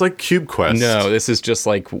it's like Cube Quest. No, this is just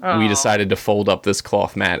like we decided to fold up this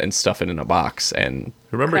cloth mat and stuff it in a box. And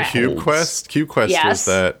remember Cube Quest? Cube Quest was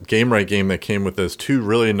that game that came with those 2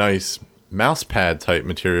 really nice mouse pad type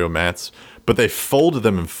material mats, but they folded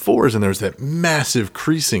them in 4s, and there was that massive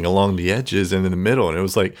creasing along the edges and in the middle, and it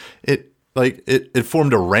was like it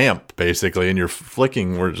formed a ramp basically, and your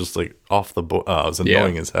flicking were just like off the it was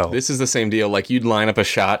annoying as hell. This is the same deal. Like you'd line up a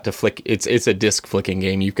shot to flick. It's a disc flicking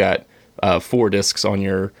game. You've got 4 discs on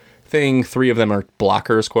your thing. 3 of them are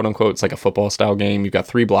blockers, quote unquote. It's like a football style game. You've got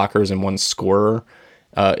 3 blockers and 1 scorer.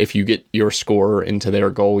 If you get your scorer into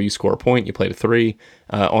their goal, you score a point. You play to 3.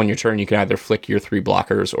 On your turn, you can either flick your 3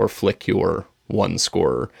 blockers or flick your 1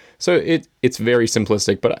 scorer. So it's very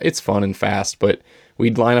simplistic, but it's fun and fast. But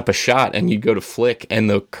we'd line up a shot and you'd go to flick, and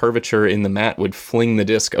the curvature in the mat would fling the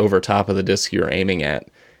disc over top of the disc you're aiming at,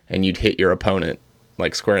 and you'd hit your opponent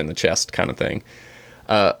like square in the chest kind of thing.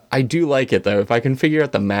 I do like it, though. If I can figure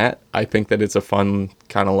out the mat, I think that it's a fun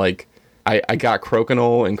kind of like... I got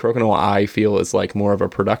Crokinole, and Crokinole I feel is like more of a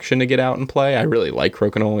production to get out and play. I really like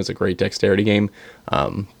Crokinole. It's a great dexterity game.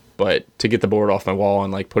 But to get the board off my wall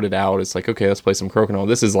and like put it out, it's like, okay, let's play some Crokinole.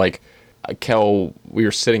 This is like... Kel, we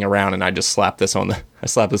were sitting around, and I just slapped this on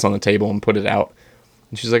the table and put it out.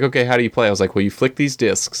 And she's like, okay, how do you play? I was like, well, you flick these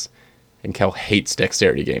discs. And Kel hates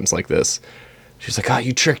dexterity games like this. She's like, oh,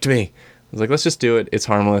 you tricked me. I was like, let's just do it. It's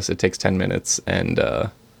harmless. It takes 10 minutes. And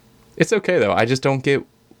it's okay, though. I just don't get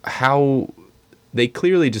how they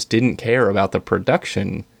clearly just didn't care about the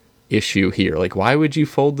production issue here. Like, why would you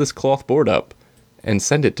fold this cloth board up and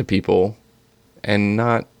send it to people and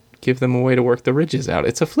not give them a way to work the ridges out?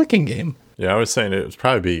 It's a flicking game. Yeah, I was saying it would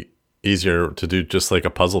probably be easier to do just like a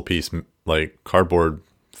puzzle piece, like cardboard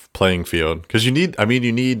playing field, because you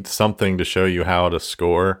need something to show you how to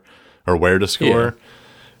score or where to score. Yeah.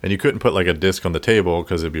 And you couldn't put like a disc on the table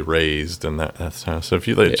because it'd be raised, and that's how. So if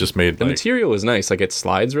you just made the material is nice, like it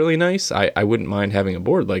slides really nice. I wouldn't mind having a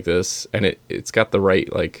board like this, and it's got the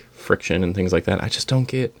right like friction and things like that. I just don't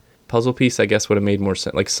get puzzle piece. I guess would have made more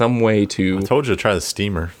sense, like some way to. I told you to try the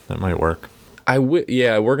steamer. That might work.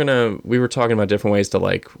 Yeah, we were talking about different ways to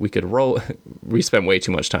like we could roll. We spent way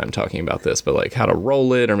too much time talking about this, but like how to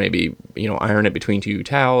roll it, or maybe iron it between 2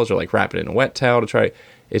 towels, or like wrap it in a wet towel to try.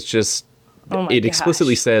 It's just. It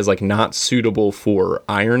explicitly says like not suitable for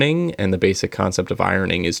ironing, and the basic concept of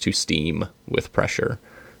ironing is to steam with pressure.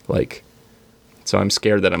 Like, so I'm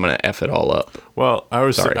scared that I'm going to F it all up. Well, I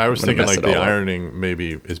was thinking like the ironing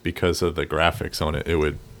maybe is because of the graphics on it. It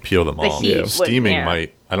would peel them off. Yeah. Steaming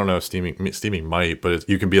might. I don't know if steaming might, but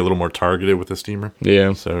you can be a little more targeted with the steamer.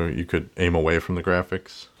 Yeah. So you could aim away from the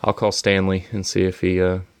graphics. I'll call Stanley and see if he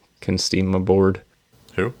can steam my board.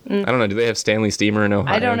 Who? I don't know. Do they have Stanley Steamer in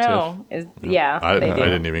Ohio? I don't know. I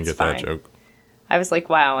didn't even get that joke. I was like,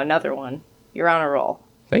 wow, another one. You're on a roll.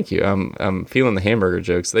 Thank you. I'm feeling the hamburger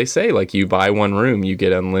jokes. They say like you buy one room, you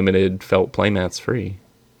get unlimited felt playmats free.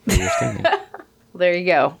 For your steaming. There you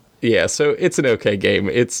go. Yeah, so it's an okay game.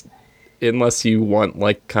 unless you want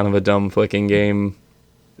like kind of a dumb flicking game,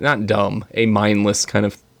 not dumb, a mindless kind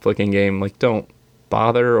of flicking game, like don't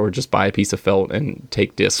bother, or just buy a piece of felt and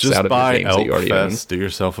take discs out of your games that you already own. Do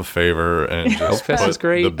yourself a favor and just Elkfest is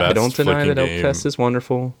great. I don't deny that Elkfest is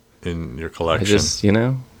wonderful in your collection. I just,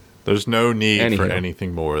 there's no need for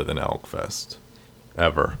anything more than Elkfest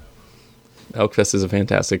ever. Elkfest is a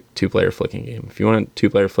fantastic 2-player flicking game. If you want a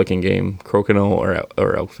 2-player flicking game, Crokinole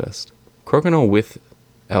or Elkfest. Crokinole with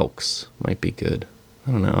elks might be good.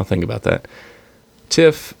 I don't know. I'll think about that.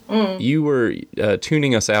 Tiff, you were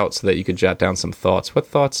tuning us out so that you could jot down some thoughts. What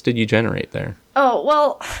thoughts did you generate there? Oh,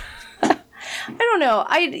 well, I don't know.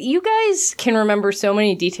 You guys can remember so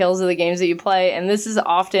many details of the games that you play, and this is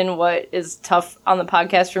often what is tough on the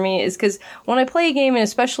podcast for me, is because when I play a game, and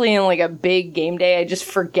especially in like a big game day, I just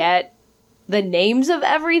forget the names of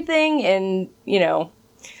everything, and,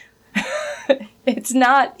 it's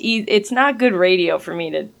not good radio for me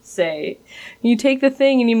to say. You take the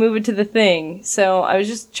thing and you move it to the thing. So I was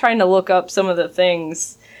just trying to look up some of the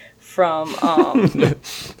things from the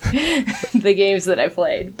games that I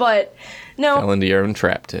played. But no. Fell into your own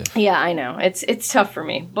trap, Tiff. Yeah, I know. It's tough for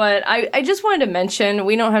me. But I just wanted to mention,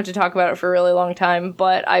 we don't have to talk about it for a really long time,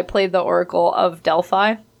 but I played the Oracle of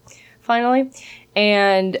Delphi, finally.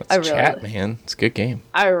 And man. It's a good game.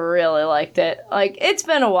 I really liked it. Like, it's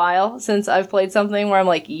been a while since I've played something where I'm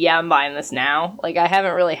like, yeah, I'm buying this now. Like, I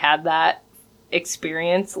haven't really had that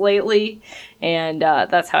experience lately. And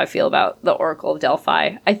that's how I feel about the Oracle of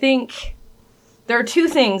Delphi. I think there are two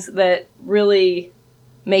things that really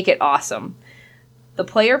make it awesome. The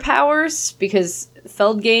player powers, because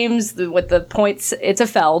Feld games, with the points, it's a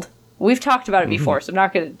Feld. We've talked about it before, so I'm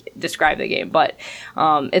not going to describe the game, but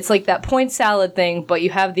it's like that point salad thing, but you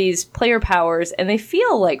have these player powers, and they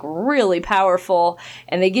feel like really powerful,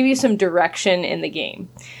 and they give you some direction in the game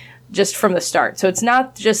just from the start. So it's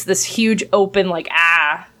not just this huge open, like,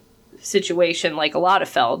 situation like a lot of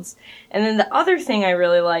Felds. And then the other thing I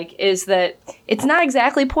really like is that it's not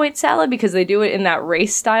exactly point salad, because they do it in that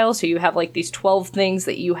race style, so you have like these 12 things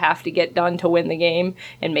that you have to get done to win the game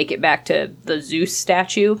and make it back to the Zeus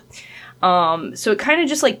statue. So it kind of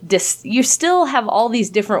just like you still have all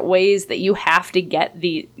these different ways that you have to get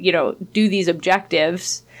do these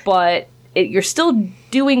objectives, but you're still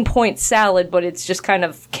doing point salad, but it's just kind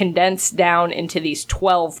of condensed down into these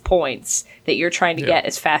 12 points that you're trying to get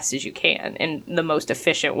as fast as you can in the most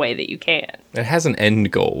efficient way that you can. It has an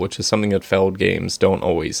end goal, which is something that Feld games don't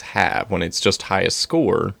always have. When it's just highest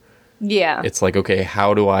score, it's like, okay,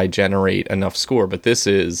 how do I generate enough score? But this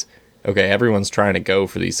is, okay, everyone's trying to go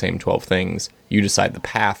for these same 12 things. You decide the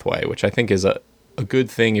pathway, which I think is a good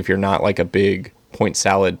thing if you're not like a big point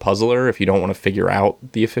salad puzzler. If you don't want to figure out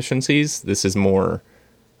the efficiencies, this is more,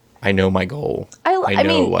 I know my goal. I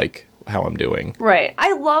know like how I'm doing. Right.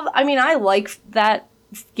 I like that,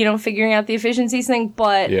 figuring out the efficiencies thing,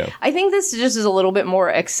 but I think this just is a little bit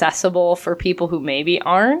more accessible for people who maybe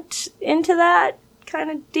aren't into that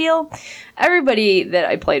kind of deal. Everybody that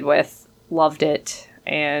I played with loved it.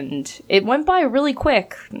 And it went by really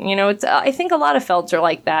quick. I think a lot of Felds are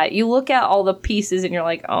like that. You look at all the pieces and you're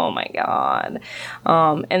like, oh my God.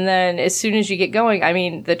 And then as soon as you get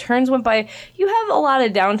going, the turns went by. You have a lot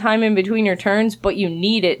of downtime in between your turns, but you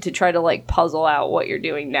need it to try to like puzzle out what you're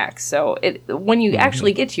doing next. So when you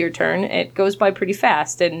actually get to your turn, it goes by pretty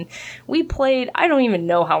fast. And we played, I don't even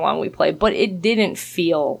know how long we played, but it didn't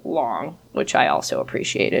feel long, which I also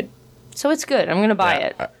appreciated. So it's good. I'm going to buy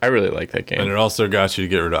it. I really like that game. And it also got you to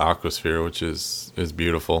get rid of Aquasphere, which is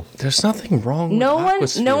beautiful. There's nothing wrong with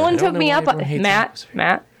Aquasphere. No one took me up on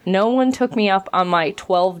Matt. No one took me up on my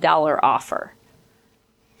 $12 offer.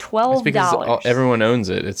 $12. It's because everyone owns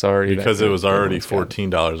it. It's already because it was already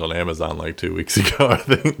 $14 on Amazon like 2 weeks ago, I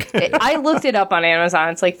think. I looked it up on Amazon.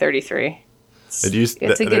 It's like $33. It's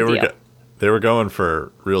a good deal. They were going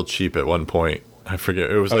for real cheap at one point. I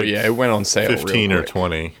forget. It was it went on sale 15 or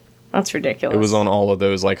 20. That's ridiculous. It was on all of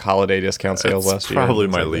those like holiday discount sales last year. Probably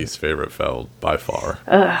my least favorite Feld by far.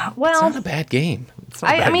 Well, it's not a bad game. It's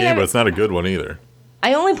not a bad game, but it's not a good one either.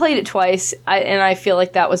 I only played it twice, and I feel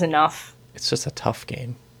like that was enough. It's just a tough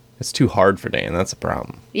game. It's too hard for Dan. That's a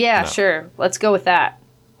problem. Yeah, sure. Let's go with that.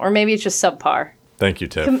 Or maybe it's just subpar. Thank you,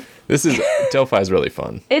 Tiff. Delphi's really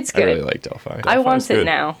fun. It's good. I really like Delphi. I want it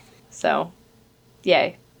now. So,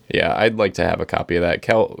 yay. Yeah, I'd like to have a copy of that.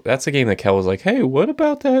 Kel, that's a game that Kel was like, hey, what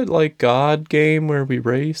about that like God game where we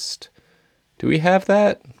raced? Do we have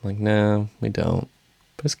that? I'm like, no, we don't.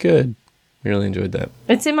 But it's good. We really enjoyed that.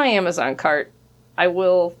 It's in my Amazon cart. I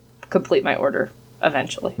will complete my order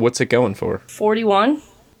eventually. What's it going for? 41.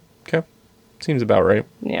 Okay. Seems about right.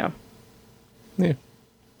 Yeah. Yeah.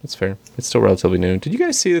 That's fair. It's still relatively new. Did you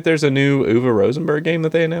guys see that there's a new Uwe Rosenberg game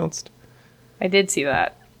that they announced? I did see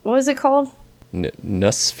that. What was it called?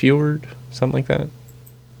 Nussfjord? Something like that?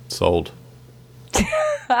 Sold.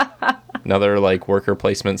 Another, like, worker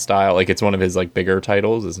placement style. Like, it's one of his, like, bigger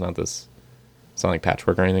titles. It's not like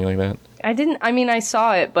Patchwork or anything like that. I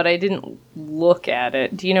saw it, but I didn't look at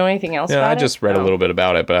it. Do you know anything else about it? Yeah, I just read a little bit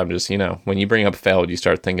about it, but I'm just, when you bring up Feld, you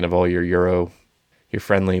start thinking of all your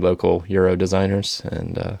friendly local Euro designers,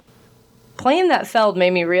 and playing that Feld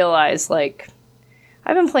made me realize, like,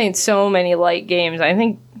 I've been playing so many light games. I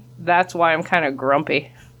think that's why I'm kind of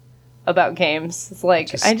grumpy about games. It's like,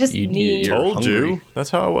 I just need... Told you. That's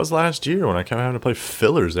how it was last year when I kept having to play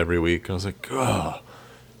fillers every week. I was like, ugh.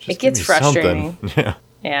 It gets frustrating. Yeah.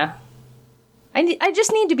 Yeah. I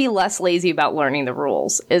just need to be less lazy about learning the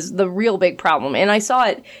rules is the real big problem. And I saw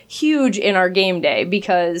it huge in our game day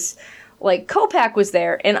because, like, Kopak was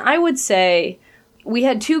there, and I would say we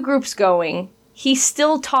had 2 groups going. He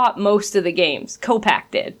still taught most of the games. Kopak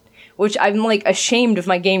did, which I'm, like, ashamed of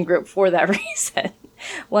my game group for that reason.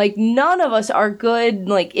 Like, none of us are good,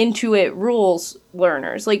 like, Intuit rules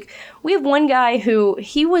learners. Like, we have one guy who,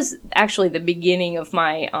 he was actually the beginning of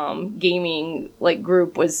my gaming, like,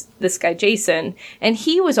 group was this guy, Jason. And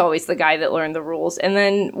he was always the guy that learned the rules. And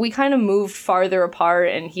then we kind of moved farther apart,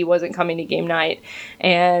 and he wasn't coming to game night.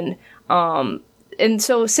 And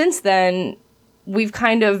so since then, we've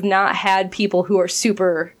kind of not had people who are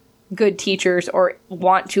super good teachers or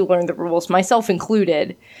want to learn the rules, myself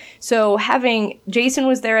included. So having Jason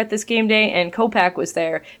was there at this game day and Kopak was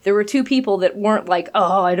there, there were 2 people that weren't like,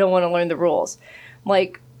 oh, I don't want to learn the rules.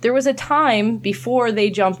 Like, there was a time before they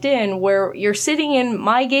jumped in where you're sitting in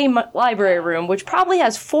my game library room, which probably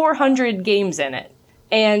has 400 games in it.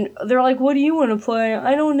 And they're like, what do you want to play?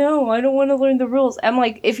 I don't know. I don't want to learn the rules. I'm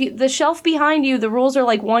like, the shelf behind you, the rules are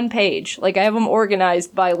like 1 page. Like, I have them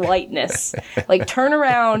organized by lightness. Like, turn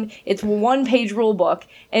around, it's 1-page rule book.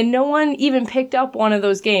 And no one even picked up one of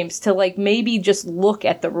those games to, like, maybe just look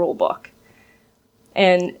at the rule book.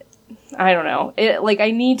 And I don't know.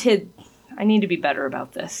 I need to be better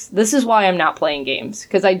about this. This is why I'm not playing games,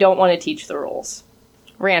 because I don't want to teach the rules.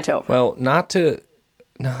 Rant over. Well,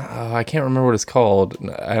 No, I can't remember what it's called.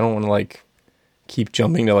 I don't want to, like, keep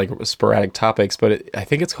jumping to, like, sporadic topics, but I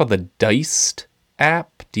think it's called the Diced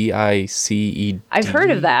app, Diced. I've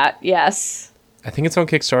heard of that, yes. I think it's on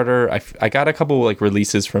Kickstarter. I got a couple, like,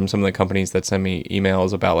 releases from some of the companies that send me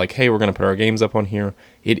emails about, like, hey, we're going to put our games up on here.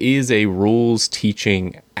 It is a rules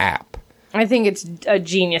teaching app. I think it's a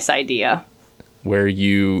genius idea. Where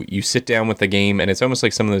you sit down with the game, and it's almost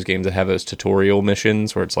like some of those games that have those tutorial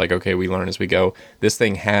missions where it's like, okay, we learn as we go. This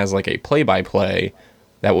thing has like a play-by-play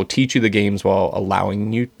that will teach you the games while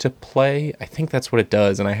allowing you to play. I think that's what it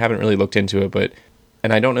does, and I haven't really looked into it,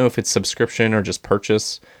 and I don't know if it's subscription or just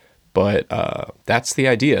purchase, but that's the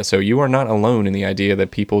idea. So you are not alone in the idea that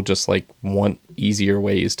people just like want easier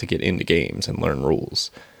ways to get into games and learn rules.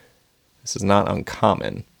 This is not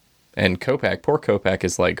uncommon. And Kopak, poor Kopak,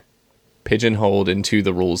 is like pigeonholed into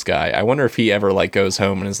the rules guy. I wonder if he ever like goes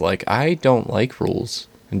home and is like, I don't like rules,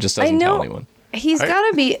 and just doesn't tell anyone. He's got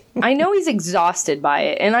to be. I know he's exhausted by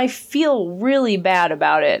it, and I feel really bad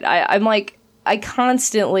about it. I'm like, I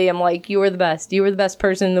constantly am like, you are the best. You are the best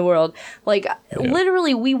person in the world. Like,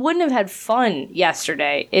 literally, we wouldn't have had fun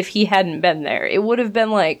yesterday if he hadn't been there. It would have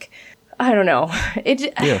been like, I don't know.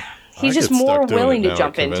 He's just more willing to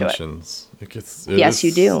jump into it. Yes,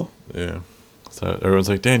 you do. Yeah. So everyone's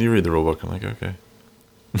like, Dan, you read the rule book. I'm like, okay.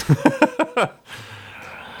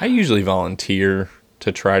 I usually volunteer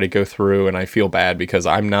to try to go through, and I feel bad because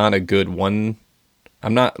I'm not a good one.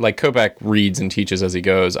 I'm not, like, Kopak reads and teaches as he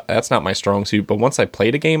goes. That's not my strong suit, but once I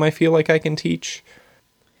played a game, I feel like I can teach.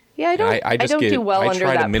 Yeah, I don't do well under that pressure.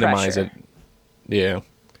 I try to minimize it. Yeah.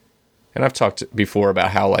 And I've talked before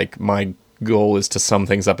about how, like, my goal is to sum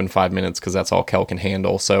things up in 5 minutes because that's all Kel can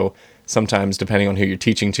handle. So sometimes, depending on who you're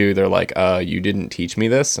teaching to, they're like, you didn't teach me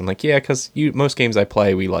this? I'm like, yeah, because most games I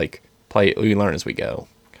play, we learn as we go,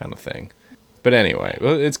 kind of thing. But anyway,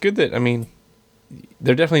 well, it's good that, I mean,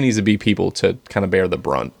 there definitely needs to be people to kind of bear the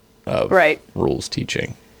brunt of rules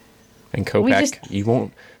teaching. And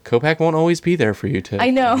Kopak won't always be there for you to... I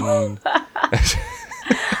know.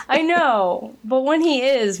 I know. But when he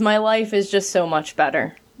is, my life is just so much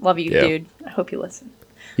better. Love you, dude. I hope you listen.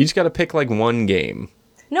 You just got to pick, like, one game.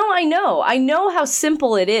 No, I know. I know how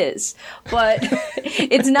simple it is, but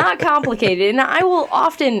it's not complicated. And I will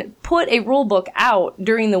often put a rule book out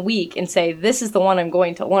during the week and say, this is the one I'm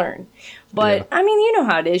going to learn. But, I mean, you know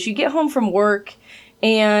how it is. You get home from work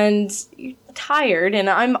and tired. And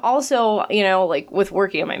I'm also, like with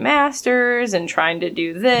working on my master's and trying to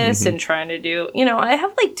do this and trying to do, I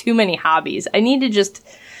have like too many hobbies. I need to just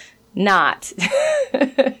not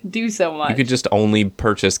do so much. You could just only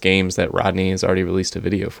purchase games that Rodney has already released a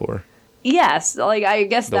video for. Yes, like I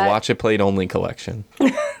guess the Watch It Played Only collection.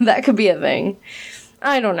 That could be a thing.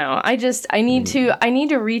 I don't know. I need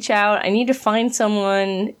to reach out. I need to find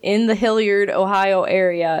someone in the Hilliard, Ohio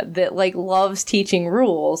area that like loves teaching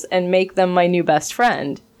rules and make them my new best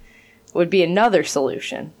friend. Would be another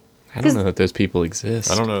solution. I don't know if those people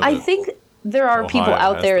exist. I don't know. I think there are people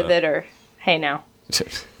out there that are, hey now.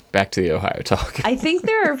 Back to the Ohio talk. I think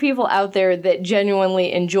there are people out there that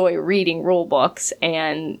genuinely enjoy reading rule books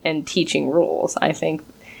and teaching rules. I think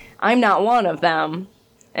I'm not one of them.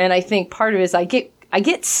 And I think part of it is I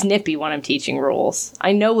get snippy when I'm teaching rules.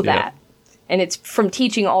 I know that. Yeah. And it's from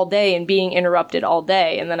teaching all day and being interrupted all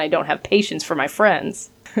day, and then I don't have patience for my friends.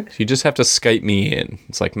 You just have to Skype me in.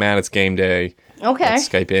 It's like, Matt, it's game day. Okay. Let's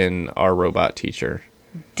Skype in our robot teacher.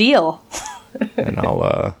 Deal. And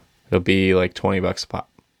it'll be like $20 a pop.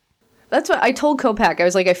 That's what I told Kopak. I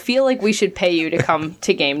was like, I feel like we should pay you to come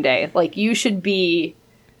to game day. Like, you should be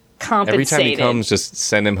compensated. Every time he comes, just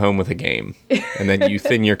send him home with a game. And then you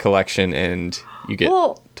thin your collection and you get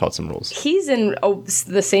taught some rules. He's in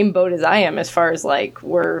the same boat as I am as far as, like,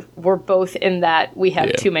 we're both in that we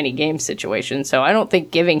have too many games situation. So I don't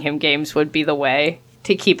think giving him games would be the way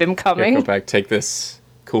to keep him coming. Here, Kopak, take this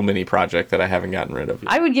cool mini project that I haven't gotten rid of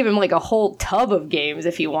yet. I would give him, like, a whole tub of games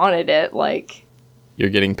if he wanted it, like... You're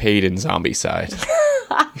getting paid in zombie side.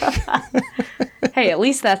 Hey, at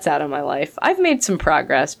least that's out of my life. I've made some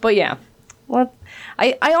progress, but yeah. Well,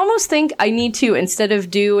 I almost think I need to, instead of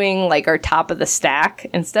doing like our top of the stack,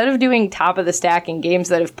 instead of doing top of the stack in games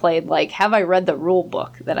that have played, like, have I read the rule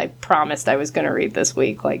book that I promised I was going to read this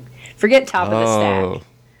week? Like, forget top of the stack.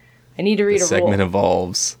 I need to read a rule. The segment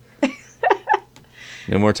evolves.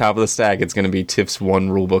 No more top of the stack. It's going to be Tiff's one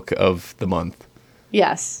rule book of the month.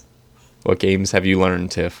 Yes. What games have you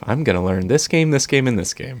learned, Tiff? I'm going to learn this game, and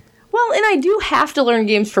this game. Well, and I do have to learn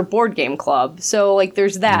games for Board Game Club. So, like,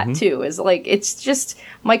 there's that, too. Is like, it's just,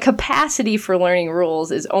 my capacity for learning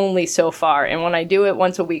rules is only so far. And when I do it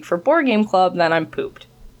once a week for Board Game Club, then I'm pooped.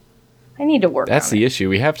 I need to work on it. That's the issue.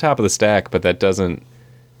 We have top of the stack, but that doesn't...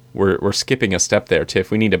 We're skipping a step there,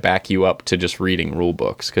 Tiff. We need to back you up to just reading rule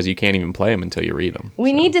books, because you can't even play them until you read them.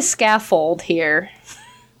 We need to scaffold here.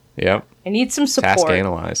 Yep. I need some support. Task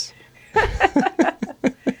analyze.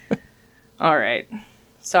 All right.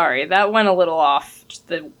 Sorry, that went a little off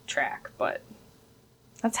the track, but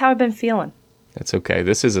that's how I've been feeling. That's okay.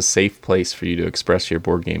 This is a safe place for you to express your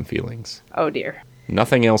board game feelings. Oh, dear.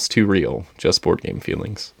 Nothing else too real, just board game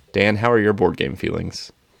feelings. Dan, how are your board game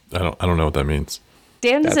feelings? I don't know what that means.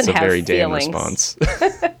 Dan doesn't have feelings. That's a very Dan response.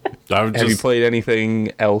 Have you played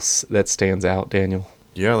anything else that stands out, Daniel?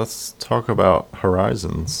 Yeah, let's talk about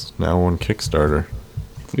Horizons, now on Kickstarter.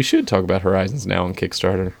 We should talk about Horizons now on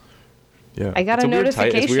Kickstarter. Yeah, I got a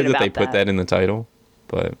notification It's weird that they about put that in the title,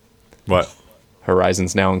 but what?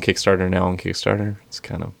 Horizons now on Kickstarter. It's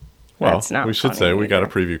kind of we should say we got a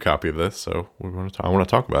preview copy of this, so I want to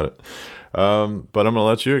talk about it. But I'm going to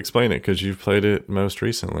let you explain it because you've played it most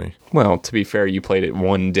recently. Well, to be fair, you played it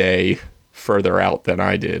one day further out than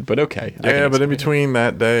I did, but okay. Yeah, but in between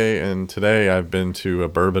that day and today, I've been to a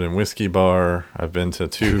bourbon and whiskey bar. I've been to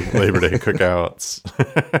 2 Labor Day cookouts.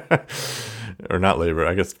 Or not Labor,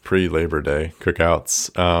 I guess pre-Labor Day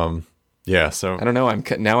cookouts. Yeah, so... I don't know,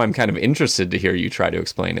 I'm kind of interested to hear you try to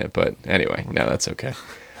explain it, but anyway, no, that's okay.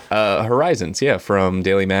 Horizons, yeah, from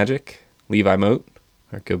Daily Magic, Levi Moat,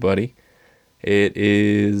 our good buddy. It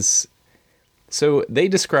is... So they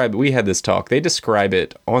describe... We had this talk. They describe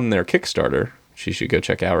it on their Kickstarter, which you should go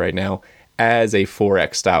check out right now, as a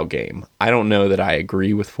 4X style game. I don't know that I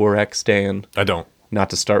agree with 4X, Dan. I don't. Not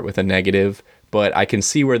to start with a negative, but I can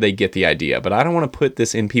see where they get the idea. But I don't want to put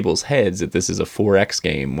this in people's heads that this is a 4X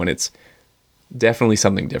game when it's definitely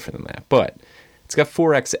something different than that. But it's got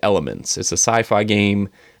 4X elements. It's a sci-fi game.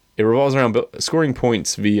 It revolves around scoring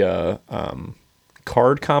points via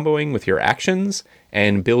card comboing with your actions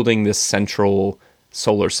and building this central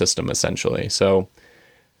solar system, essentially. So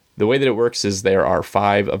the way that it works is there are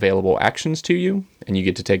 5 available actions to you, and you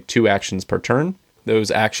get to take 2 actions per turn.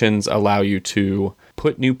 Those actions allow you to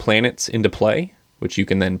put new planets into play, which you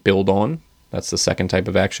can then build on. That's the second type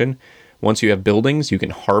of action. Once you have buildings, you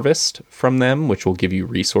can harvest from them, which will give you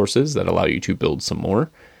resources that allow you to build some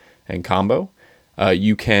more and combo.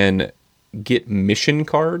 You can get mission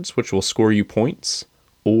cards, which will score you points,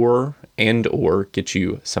 or get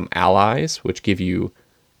you some allies, which give you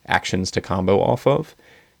actions to combo off of.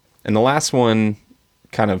 And the last one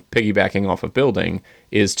kind of piggybacking off of building,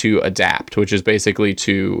 is to adapt, which is basically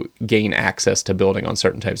to gain access to building on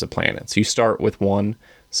certain types of planets. You start with one,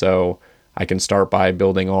 so I can start by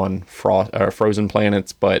building on frozen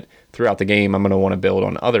planets, but throughout the game, I'm going to want to build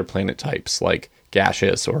on other planet types like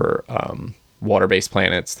gaseous or water-based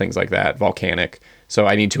planets, things like that, volcanic. So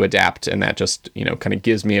I need to adapt, and that just, kind of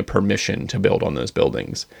gives me a permission to build on those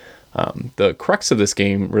buildings. The crux of this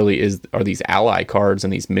game really are these ally cards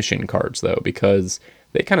and these mission cards, though, because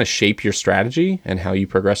they kind of shape your strategy and how you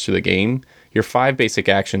progress through the game. Your 5 basic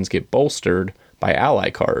actions get bolstered by ally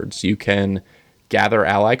cards. You can gather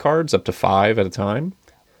ally cards up to 5 at a time,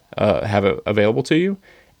 have it available to you.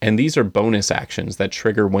 And these are bonus actions that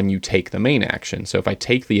trigger when you take the main action. So if I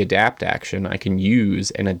take the adapt action, I can use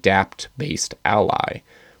an adapt-based ally,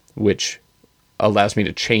 which allows me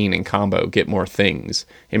to chain and combo, get more things,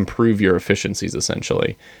 improve your efficiencies,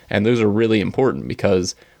 essentially. And those are really important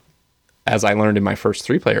because, as I learned in my first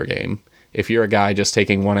 3-player game, if you're a guy just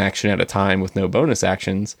taking one action at a time with no bonus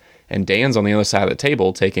actions, and Dan's on the other side of the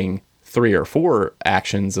table taking 3 or 4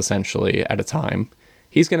 actions, essentially, at a time,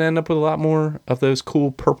 he's going to end up with a lot more of those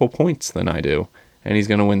cool purple points than I do, and he's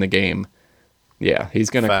going to win the game. Yeah, he's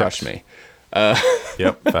going to crush me.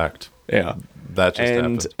 Yep, fact. Yeah. That just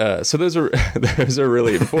happened. So those are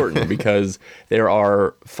really important because there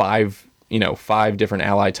are 5 different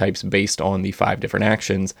ally types based on the 5 different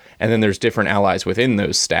actions, and then there's different allies within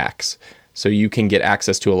those stacks. So you can get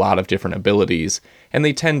access to a lot of different abilities, and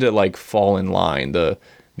they tend to fall in line.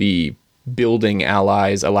 The building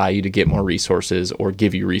allies allow you to get more resources or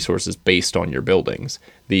give you resources based on your buildings.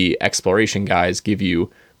 The exploration guys give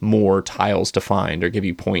you more tiles to find or give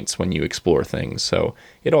you points when you explore things. So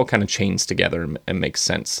it all kind of chains together and makes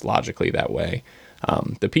sense logically that way.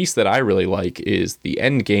 The piece that I really like is the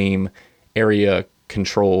end game area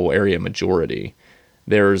control, area majority.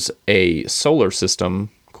 There's a solar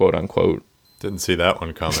system, quote unquote. Didn't see that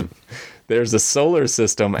one coming. There's a solar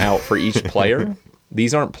system out for each player.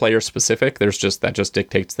 These aren't player specific. That just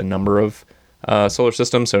dictates the number of solar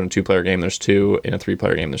systems. So in a 2-player game, there's 2. In a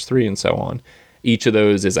 3-player game, there's 3, and so on. Each of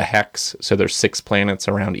those is a hex, so there's 6 planets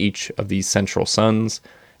around each of these central suns,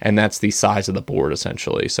 and that's the size of the board,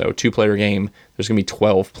 essentially. So 2-player game, there's going to be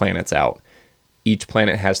 12 planets out. Each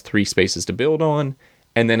planet has 3 spaces to build on,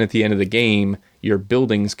 and then at the end of the game, your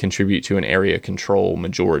buildings contribute to an area control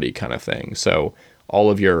majority kind of thing. So all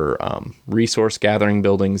of your resource gathering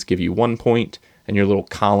buildings give you 1 point, and your little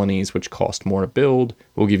colonies, which cost more to build,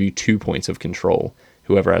 will give you 2 points of control.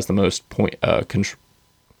 Whoever has the most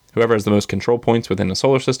control points within the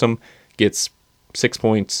solar system gets 6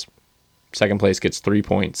 points. Second place gets 3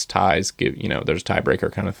 points. Ties there's a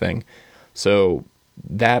tiebreaker kind of thing. So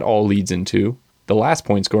that all leads into the last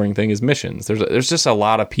point scoring thing is missions. There's just a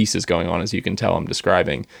lot of pieces going on, as you can tell I'm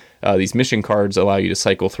describing. These mission cards allow you to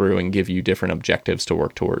cycle through and give you different objectives to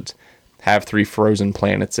work towards. Have 3 frozen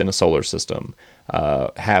planets in a solar system.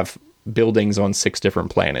 Have buildings on 6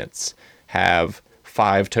 different planets. Have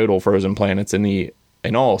 5 total frozen planets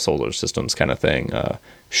in all solar systems kind of thing.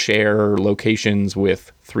 Share locations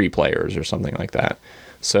with 3 players or something like that.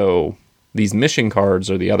 So these mission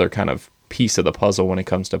cards are the other kind of piece of the puzzle when it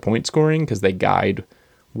comes to point scoring, because they guide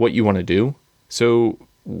what you want to do. So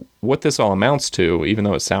what this all amounts to, even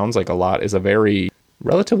though it sounds like a lot, is a very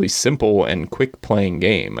relatively simple and quick playing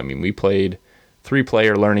game. I mean, we played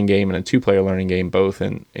 3-player learning game and a 2-player learning game, both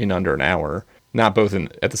in under an hour. Not both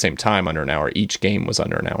at the same time under an hour. Each game was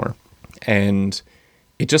under an hour. And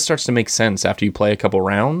it just starts to make sense after you play a couple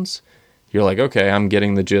rounds. You're like, okay, I'm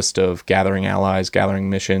getting the gist of gathering allies, gathering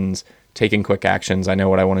missions, taking quick actions. I know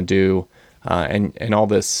what I want to do. And all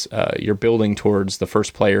this, you're building towards the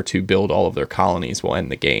first player to build all of their colonies will end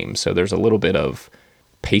the game. So there's a little bit of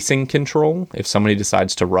pacing control. If somebody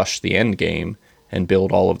decides to rush the end game and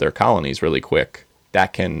build all of their colonies really quick,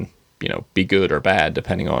 that can, be good or bad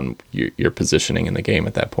depending on your positioning in the game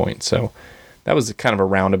at that point. So that was kind of a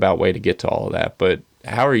roundabout way to get to all of that. But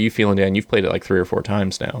how are you feeling, Dan? You've played it like 3 or 4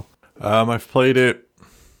 times now. I've played it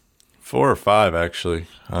 4 or 5 actually,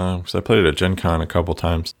 because I played it at Gen Con a couple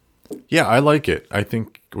times. Yeah, I like it. I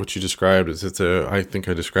think what you described is I think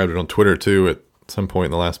I described it on Twitter too at some point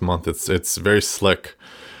in the last month. It's very slick.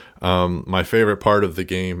 My favorite part of the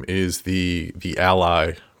game is the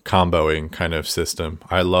ally comboing kind of system.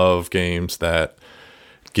 I love games that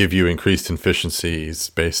give you increased efficiencies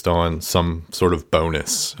based on some sort of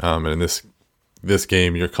bonus. And in this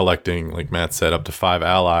game, you're collecting, like Matt said, up to 5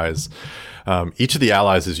 allies. Each of the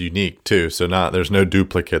allies is unique too, so there's no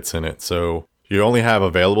duplicates in it. So you only have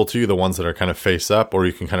available to you the ones that are kind of face up, or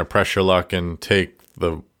you can kind of press your luck and take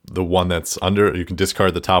the the one that's under. You can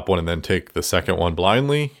discard the top one and then take the second one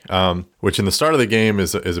blindly, which in the start of the game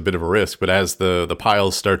is a bit of a risk. But as the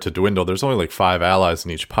piles start to dwindle, there's only like 5 allies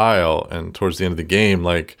in each pile, and towards the end of the game,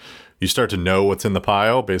 like you start to know what's in the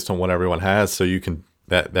pile based on what everyone has. So you can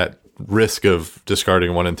that risk of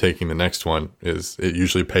discarding one and taking the next one it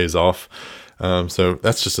usually pays off. So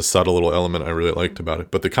that's just a subtle little element I really liked about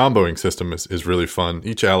it. But the comboing system is really fun.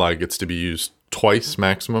 Each ally gets to be used twice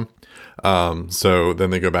maximum. So then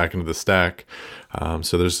they go back into the stack.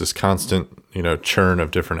 So there's this constant, churn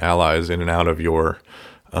of different allies in and out of your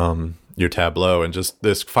tableau, and just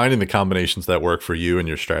this finding the combinations that work for you and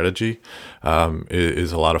your strategy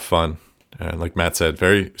is a lot of fun. And like Matt said,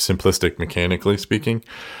 very simplistic mechanically speaking,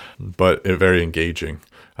 but very engaging.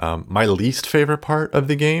 My least favorite part of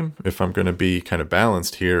the game, if I'm going to be kind of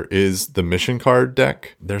balanced here, is the mission card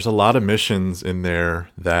deck. There's a lot of missions in there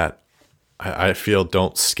that I feel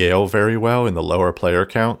don't scale very well in the lower player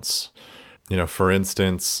counts. For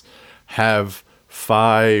instance, have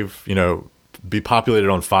 5, be populated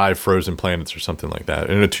on 5 frozen planets or something like that.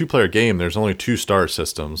 In a 2-player game, there's only 2 star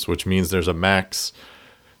systems, which means there's a max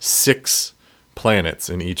 6 planets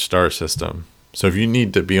in each star system. So if you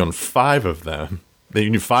need to be on 5 of them, you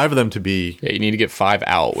need 5 of them to be you need to get 5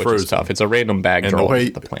 out, which is tough. It's a random bag draw to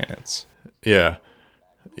get the planets. Yeah,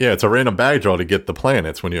 it's a random bag draw to get the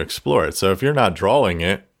planets when you explore it. So if you're not drawing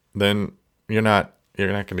it, then you're not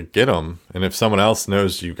going to get them. And if someone else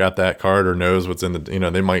knows you got that card or knows what's in the,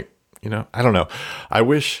 they might, I don't know. I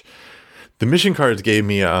wish the mission cards gave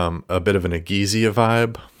me a bit of an Agizia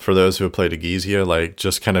vibe for those who have played Agizia, like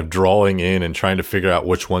just kind of drawing in and trying to figure out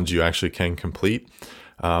which ones you actually can complete.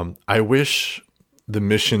 I wish the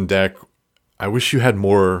mission deck, I wish you had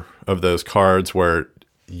more of those cards where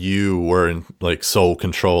you were in like sole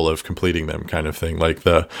control of completing them kind of thing. Like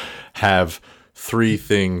have 3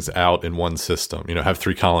 things out in one system, have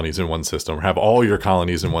 3 colonies in one system, or have all your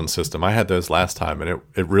colonies in one system. I had those last time, and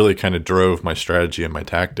it really kind of drove my strategy and my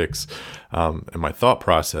tactics and my thought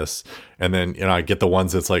process. And then, I get the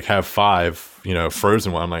ones that's like have 5,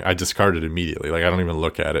 frozen one. I'm like, I discard it immediately. Like I don't even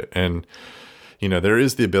look at it. And there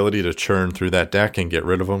is the ability to churn through that deck and get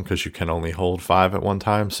rid of them because you can only hold 5 at one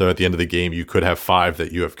time. So at the end of the game, you could have 5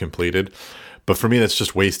 that you have completed. But for me, that's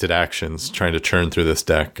just wasted actions trying to churn through this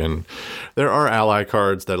deck. And there are ally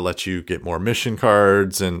cards that let you get more mission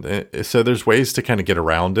cards. And so there's ways to kind of get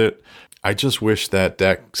around it. I just wish that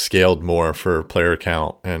deck scaled more for player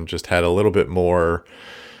count and just had a little bit more,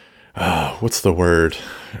 what's the word?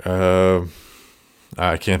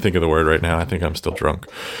 I can't think of the word right now. I think I'm still drunk.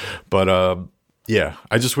 But yeah,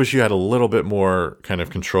 I just wish you had a little bit more kind of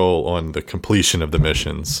control on the completion of the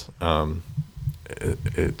missions.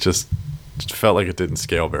 It just felt like it didn't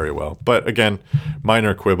scale very well. But again,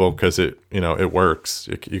 minor quibble because it works.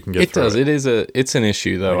 You can get it through does. it. It's an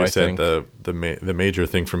issue though. Like I think said, the major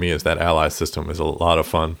thing for me is that ally system is a lot of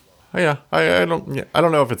fun. I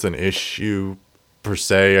don't know if it's an issue per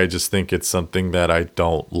se. I just think it's something that I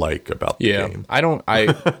don't like about the game. I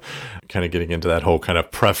kind of getting into that whole kind of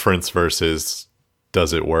preference versus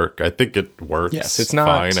does it work? I think it works. Yes, it's not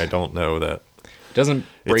fine. I don't know that it doesn't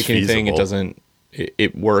break anything. Feasible. It doesn't.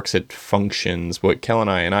 It works. It functions. What Kel and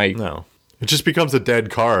I no, it just becomes a dead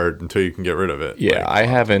card until you can get rid of it. Yeah, I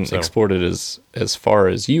haven't explored it as far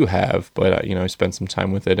as you have, but I spent some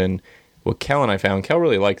time with it, and what Kel and I found, Kel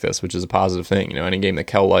really liked this, which is a positive thing. Any game that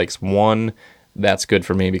Kel likes, one, that's good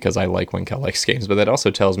for me because I like when Kel likes games, but that also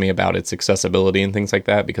tells me about its accessibility and things like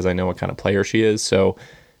that because I know what kind of player she is. So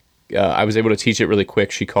I was able to teach it really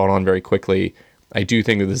quick. She caught on very quickly. I do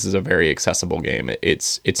think that this is a very accessible game.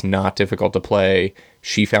 It's not difficult to play.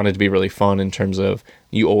 She found it to be really fun in terms of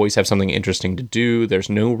you always have something interesting to do. There's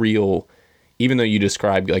no real, even though you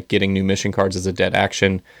described like getting new mission cards as a dead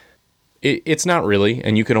action, it's not really.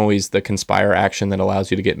 And you can always, the conspire action that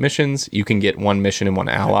allows you to get missions, you can get one mission and one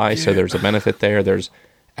ally. So there's a benefit there. There's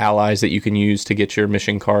allies that you can use to get your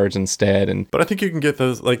mission cards instead. But I think you can get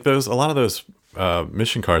those, a lot of those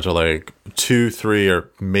mission cards are like 2, 3, or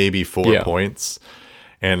maybe 4 points.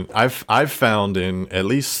 And I've found in at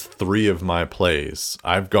least 3 of my plays,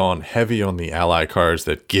 I've gone heavy on the ally cards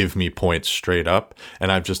that give me points straight up,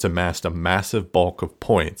 and I've just amassed a massive bulk of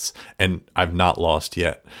points, and I've not lost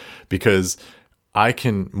yet because I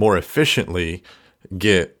can more efficiently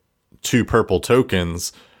get 2 purple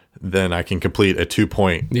tokens than I can complete a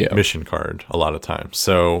 2-point mission card a lot of times.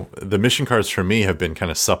 So the mission cards for me have been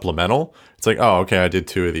kind of supplemental. It's like, oh, okay, I did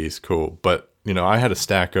 2 of these, cool. But, I had a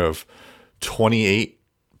stack of 28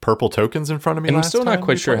 purple tokens in front of me. And I'm last still not time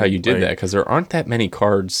quite we sure how played. you did that, because there aren't that many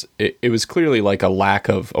cards. It was clearly like a lack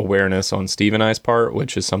of awareness on Steve and I's part,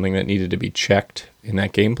 which is something that needed to be checked in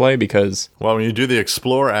that gameplay, because... Well, when you do the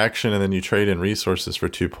explore action and then you trade in resources for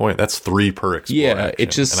 2 points, that's 3 per explore Yeah,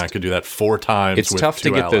 action. And I could do that 4 times. It's tough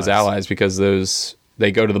to get those allies, because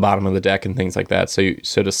they go to the bottom of the deck and things like that. So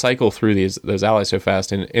to cycle through those allies so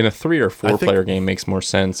fast in a 3 or 4 player game makes more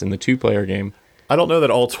sense. In the 2-player game, I don't know that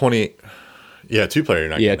all 20. Yeah, 2-player.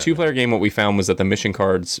 Not yeah, 2-player game. What we found was that the mission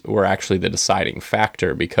cards were actually the deciding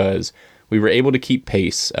factor, because we were able to keep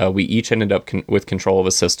pace. We each ended up with control of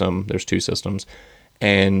a system. There's 2 systems.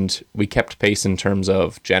 And we kept pace in terms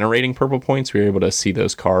of generating purple points. We were able to see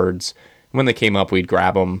those cards. When they came up, we'd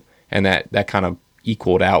grab them, and that kind of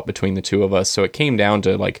equaled out between the 2 of us. So it came down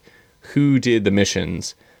to like who did the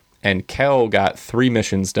missions, and Kel got 3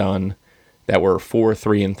 missions done that were 4,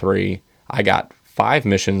 3, and 3. I got 5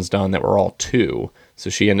 missions done that were all 2. So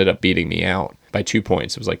she ended up beating me out by 2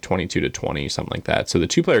 points. It was like 22-20, something like that. So the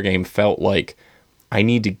 2-player game felt like I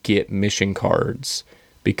need to get mission cards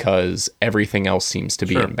because everything else seems to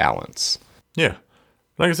be in balance. Yeah.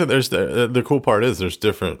 Like I said, there's the cool part is there's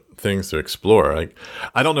different things to explore. Like,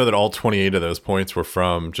 I don't know that all 28 of those points were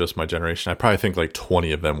from just my generation. I probably think like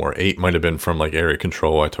 20 of them were. 8 might have been from like area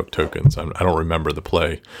control. I took tokens. I don't remember the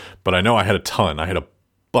play, but I know I had a ton. I had a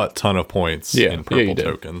ton of points in purple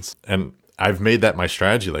tokens, and I've made that my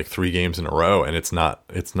strategy like 3 games in a row, and it's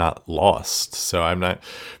not lost. So I'm not,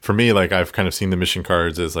 for me, like I've kind of seen the mission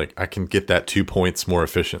cards as like I can get that 2 points more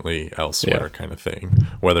efficiently elsewhere kind of thing,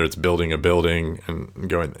 whether it's building a building and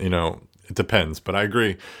going, it depends. But I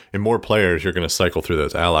agree, in more players, you're going to cycle through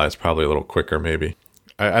those allies probably a little quicker, maybe.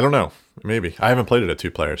 I don't know. Maybe. I haven't played it at 2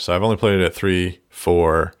 players, so I've only played it at 3,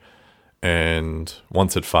 4, and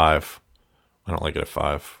once at 5. I don't like it at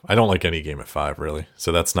 5. I don't like any game at 5, really.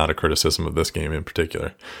 So that's not a criticism of this game in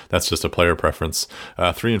particular. That's just a player preference.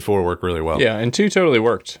 3 and 4 work really well. Yeah, and 2 totally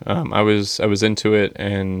worked. I was into it,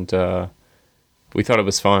 and we thought it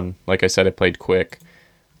was fun. Like I said, it played quick,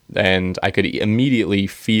 and I could immediately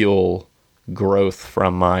feel growth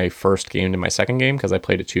from my first game to my second game, because I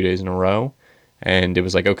played it 2 days in a row, and it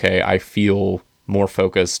was like, okay, I feel more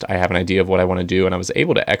focused. I have an idea of what I want to do, and I was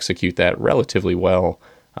able to execute that relatively well.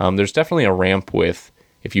 There's definitely a ramp with,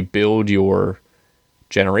 if you build your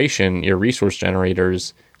generation, your resource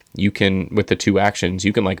generators, you can, with the 2 actions,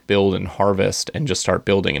 you can like build and harvest and just start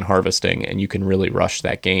building and harvesting, and you can really rush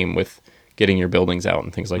that game with getting your buildings out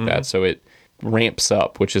and things like that. So it ramps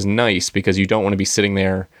up, which is nice, because you don't want to be sitting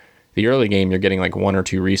there. The early game, you're getting like 1 or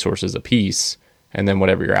 2 resources a piece, and then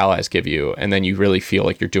whatever your allies give you, and then you really feel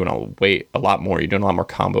like you're doing a lot more. You're doing a lot more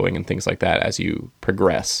comboing and things like that as you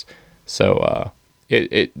progress. So,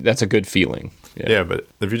 that's a good feeling. Yeah, but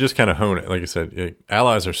if you just kind of hone it, like you said,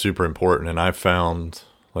 allies are super important. And I've found,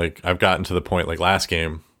 like, I've gotten to the point, like last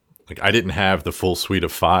game, like I didn't have the full suite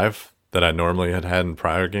of 5 that I normally had in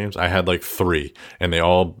prior games. I had like 3, and they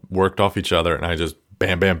all worked off each other, and I just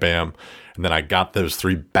bam, bam, bam. And then I got those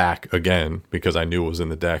 3 back again because I knew it was in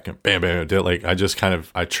the deck, and bam, bam, bam. Like I just kind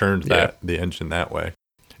of, I churned the engine that way.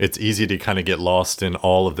 It's easy to kind of get lost in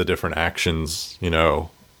all of the different actions,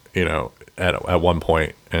 at one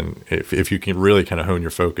point, and if you can really kind of hone your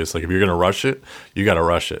focus, like if you're going to rush it, you got to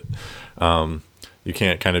rush it. You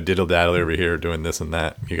can't kind of diddle daddle over here doing this and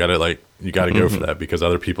that. You got to go for that, because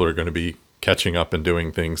other people are going to be catching up and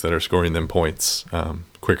doing things that are scoring them points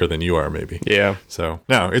quicker than you are, maybe. Yeah. So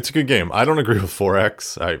no, it's a good game. I don't agree with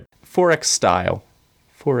 4X. 4X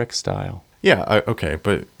style. Yeah, okay,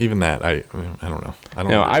 but even that, I don't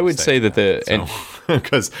know. I would say that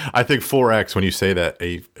because I think 4X, when you say that,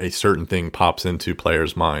 a certain thing pops into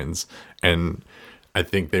players' minds, and I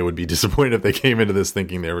think they would be disappointed if they came into this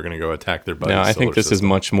thinking they were going to go attack their buddies. No, I think this is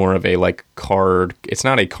much more of a like card. It's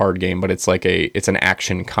not a card game, but it's like it's an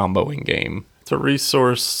action comboing game. It's a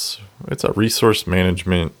resource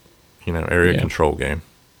management, area control game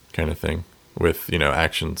kind of thing with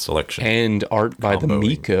action selection and art by the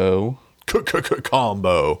Miko.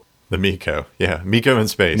 Combo. The Miko. Yeah, Miko in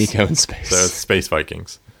space. So it's Space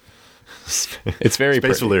Vikings. It's very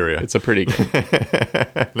Space Valyria. It's a pretty game.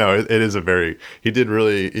 No, it is a very... He did a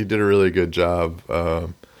really good job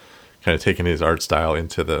kind of taking his art style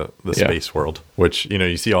into the space world, which,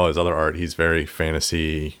 you see all his other art. He's very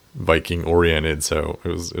fantasy Viking oriented, so it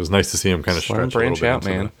was nice to see him kind of stretch a little bit out,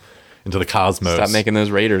 man. Into the cosmos. Stop making those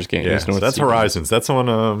Raiders games. Yeah, so that's Horizons. That's on...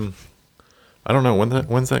 I don't know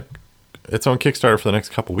when's that. It's on Kickstarter for the next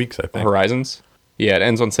couple weeks, I think. Horizons? Yeah, it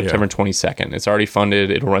ends on September 22nd. It's already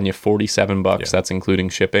funded. It'll run you $47. Yeah. That's including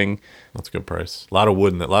shipping. That's a good price. A lot of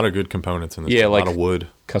wood and a lot of good components in this. Yeah, a lot of wood.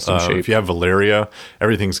 Custom shaped. If you have Valeria,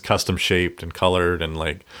 everything's custom shaped and colored and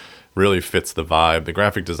like really fits the vibe. The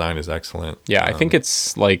graphic design is excellent. Yeah, I think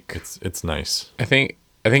it's like it's nice. I think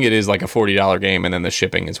it is like a $40 game, and then the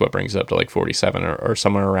shipping is what brings it up to like 47 or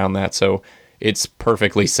somewhere around that. So it's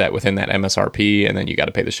perfectly set within that MSRP, and then you got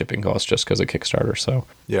to pay the shipping cost just because of Kickstarter. So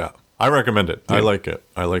yeah, I recommend it. Yeah. I like it.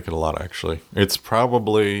 I like it a lot, actually. It's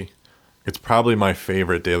probably my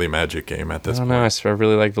favorite Daily Magic game at this point. I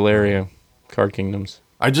really like Valeria, Card Kingdoms.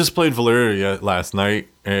 I just played Valeria last night,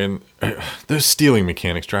 and those stealing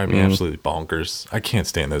mechanics drive me absolutely bonkers. I can't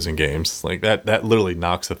stand those in games. Like that literally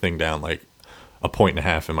knocks the thing down like a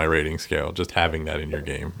 1.5 in my rating scale. Just having that in your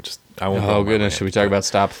game. I won't. Oh goodness, should we talk about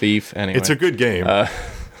Stop Thief? Anyway, it's a good game.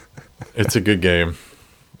 It's a good game.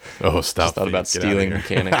 Oh, Stop just thought Thief. About stealing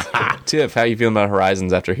mechanics. Tiff, how you feeling about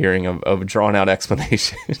Horizons after hearing of drawn out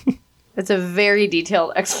explanation? It's a very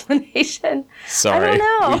detailed explanation. Sorry, I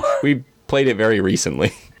don't know. We played it very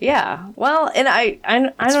recently. Yeah. Well, and I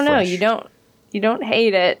don't know. Fresh. You don't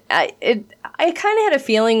hate it. I kind of had a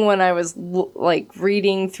feeling when I was like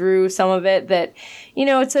reading through some of it that,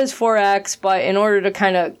 it says 4X, but in order to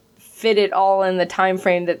kind of fit it all in the time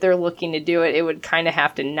frame that they're looking to do it, it would kind of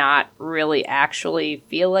have to not really actually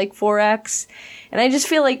feel like 4X. And I just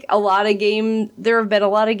feel like there have been a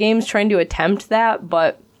lot of games trying to attempt that,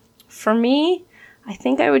 but for me, I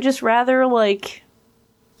think I would just rather like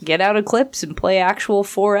get out Eclipse and play actual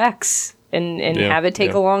 4X and have it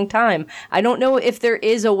take a long time. I don't know if there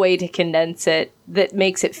is a way to condense it that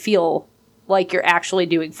makes it feel like you're actually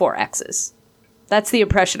doing 4Xs. That's the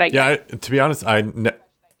impression I get. Yeah, to be honest,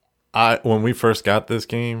 when we first got this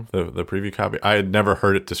game, the preview copy, I had never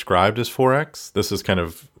heard it described as 4X. This is kind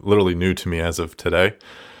of literally new to me as of today.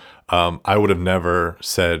 I would have never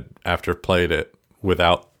said after played it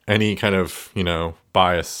without any kind of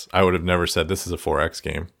bias, I would have never said this is a 4X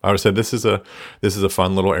game. I would have said this is a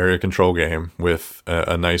fun little area control game with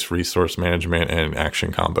a nice resource management and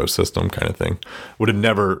action combo system kind of thing. Would have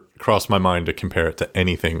never crossed my mind to compare it to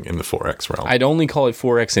anything in the 4X realm. I'd only call it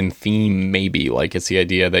 4X in theme, maybe. Like it's the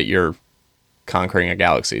idea that you're conquering a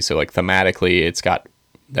galaxy. So like thematically, it's got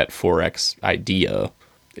that 4X idea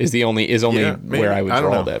is only where I would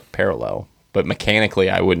draw that parallel. But mechanically,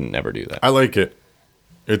 I wouldn't never do that. I like it.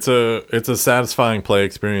 It's a satisfying play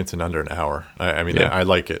experience in under an hour. I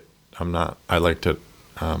like it. I liked it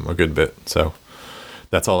a good bit. So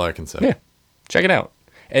that's all I can say. Yeah, check it out.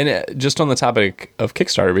 And just on the topic of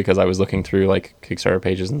Kickstarter, because I was looking through like Kickstarter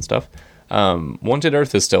pages and stuff, Wanted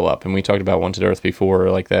Earth is still up, and we talked about Wanted Earth before,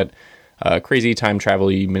 like that crazy time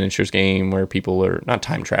travel-y miniatures game where people are not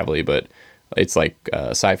time travel-y, but it's like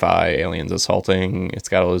sci-fi aliens assaulting. It's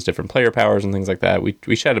got all those different player powers and things like that. We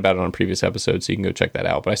chatted about it on a previous episode, so you can go check that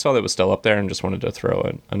out. But I saw that it was still up there and just wanted to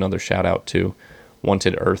throw another shout out to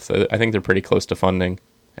Wanted Earth. I think they're pretty close to funding,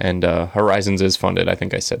 and Horizons is funded. I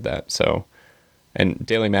think I said that. So, and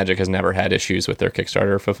Daily Magic has never had issues with their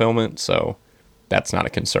Kickstarter fulfillment, so that's not a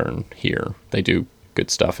concern here. They do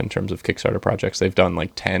good stuff in terms of Kickstarter projects. They've done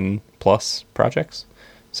like 10 plus projects,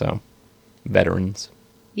 so veterans.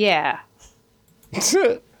 Yeah.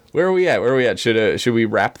 Where are we at? Should we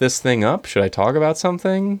wrap this thing up? Should I talk about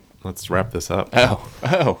something? Let's wrap this up.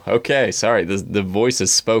 Oh, okay. Sorry, the voice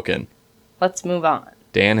has spoken. Let's move on.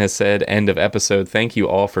 Dan has said, end of episode. Thank you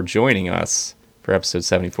all for joining us for episode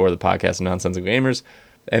 74 of the podcast Nonsensical Gamers.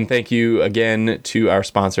 And thank you again to our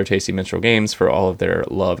sponsor, Tasty Minstrel Games, for all of their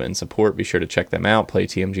love and support. Be sure to check them out,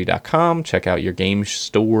 playtmg.com. Check out your game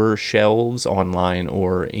store shelves online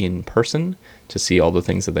or in person to see all the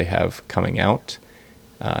things that they have coming out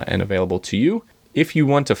and available to you. If you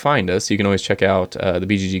want to find us, you can always check out the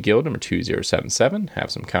BGG Guild number 2077,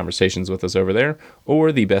 have some conversations with us over there,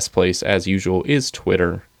 or the best place, as usual, is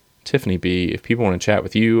Twitter. Tiffany B., if people want to chat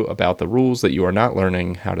with you about the rules that you are not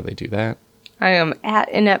learning, how do they do that? I am at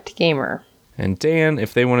Inept Gamer. And Dan,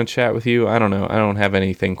 if they want to chat with you, I don't know. I don't have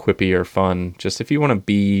anything quippy or fun. Just if you want to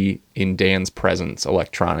be in Dan's presence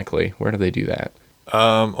electronically, where do they do that?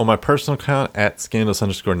 On my personal account, at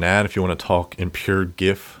scandalous_nad, if you want to talk in pure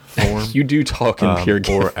GIF form. You do talk in pure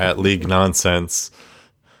GIF. Or at League Nonsense.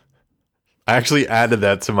 I actually added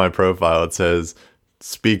that to my profile. It says,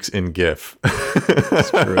 speaks in GIF.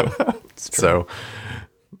 It's true. It's true. So,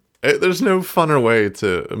 there's no more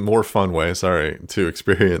fun way to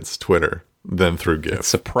experience Twitter than through GIF. It's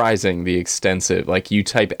surprising the extensive, like you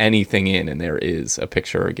type anything in and there is a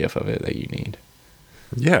picture or a GIF of it that you need.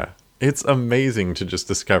 Yeah. It's amazing to just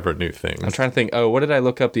discover new things. I'm trying to think, what did I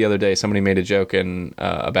look up the other day? Somebody made a joke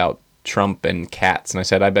about Trump and cats, and I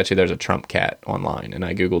said, I bet you there's a Trump cat online. And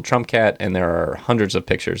I Googled Trump cat, and there are hundreds of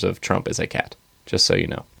pictures of Trump as a cat, just so you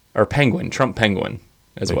know. Or penguin, Trump penguin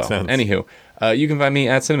as Makes well. sense. Anywho, You can find me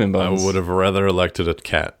at Cinnamon Buns. I would have rather elected a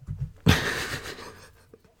cat.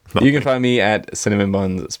 You can find me at Cinnamon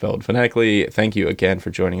Buns, spelled phonetically. Thank you again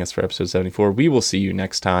for joining us for episode 74. We will see you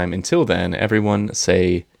next time. Until then, everyone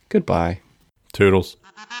say goodbye. Toodles.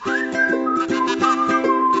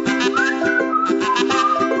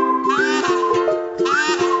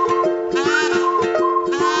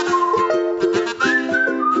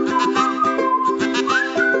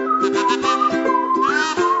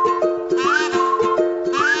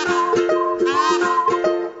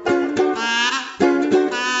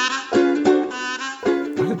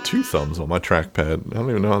 Two thumbs on my trackpad. I don't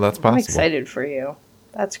even know how that's possible. I'm excited for you.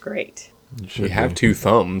 That's great. You have two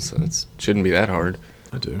thumbs. It shouldn't be that hard.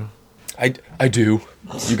 I do. I do.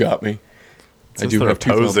 You got me. Since they're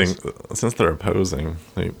opposing,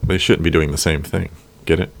 they shouldn't be doing the same thing.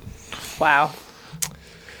 Get it? Wow.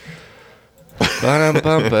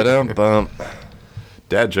 Ba-dum-bum.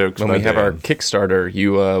 Dad jokes. When we have our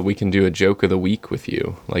Kickstarter, we can do a joke of the week with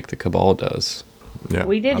you, like the Cabal does. Yeah,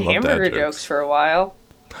 we did hamburger jokes for a while.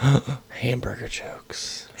 Hamburger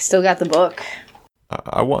jokes. Still got the book.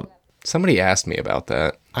 I want. Somebody asked me about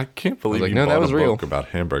that. I can't believe you bought that was a real. book about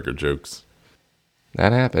hamburger jokes.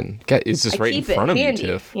 That happened. It's just right in front of you,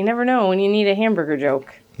 Tiff. You never know when you need a hamburger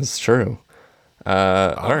joke. It's true.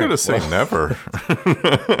 I'm gonna say never.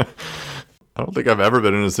 I don't think I've ever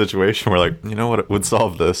been in a situation where, like, you know what would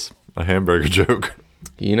solve this? A hamburger joke.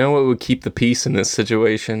 You know what would keep the peace in this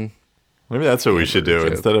situation? Maybe that's what we should do.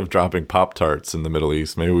 joke. Instead of dropping Pop-Tarts in the Middle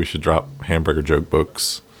East, maybe we should drop hamburger joke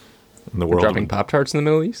books. And the world dropping Pop-Tarts in the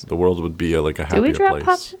Middle East? The world would be like a happier Do we drop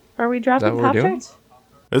place. Are we dropping Pop-Tarts?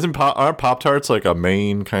 Aren't Pop-Tarts like a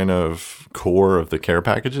main kind of core of the care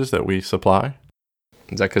packages that we supply?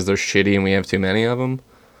 Is that because they're shitty and we have too many of them?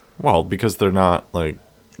 Well, because they're not like...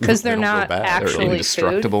 Because they're not actually they're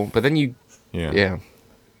indestructible. food? But then you... Yeah.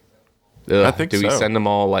 Ugh, I think do we so. send them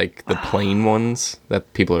all like the plain ones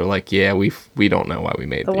that people are like, yeah, we don't know why we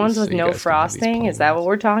made the these. ones with so you no guys can have these frosting? plain Is that ones. what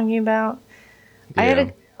we're talking about? Yeah. I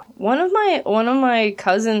had one of my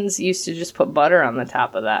cousins used to just put butter on the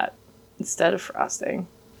top of that instead of frosting.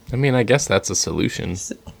 I mean, I guess that's a solution.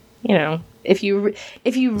 You know, if you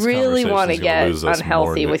really want to get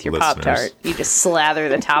unhealthy with your Pop-Tart, you just slather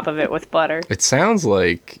the top of it with butter. It sounds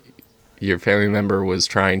like your family member was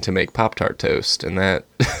trying to make Pop-Tart toast, and that...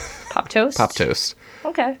 Pop toast? Pop toast.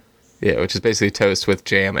 Okay. Yeah, which is basically toast with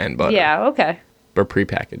jam and butter. Yeah, okay. But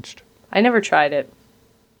prepackaged. I never tried it.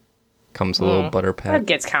 Comes a little butter pack. That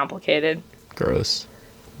gets complicated. Gross.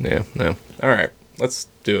 Yeah, no. All right, let's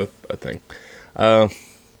do a thing.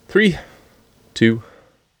 3, 2,